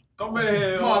on. Come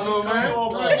here, man.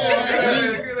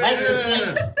 Like to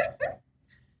thank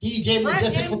DJ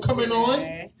Majestiq for coming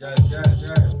on.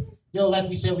 Yes. Yo, like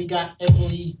we said, we got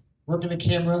Emily working the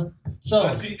camera.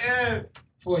 So,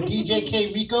 for DJ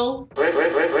K Rico,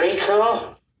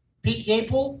 Pete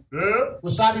Yapel,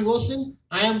 Wasabi Wilson,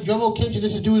 I am Jomo Kimchi.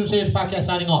 This is Do What I'm Saying Podcast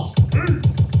signing off.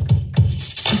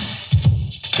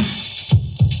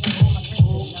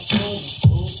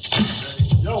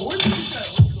 Yo, where did you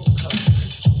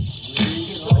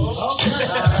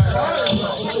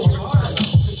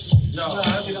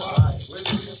go?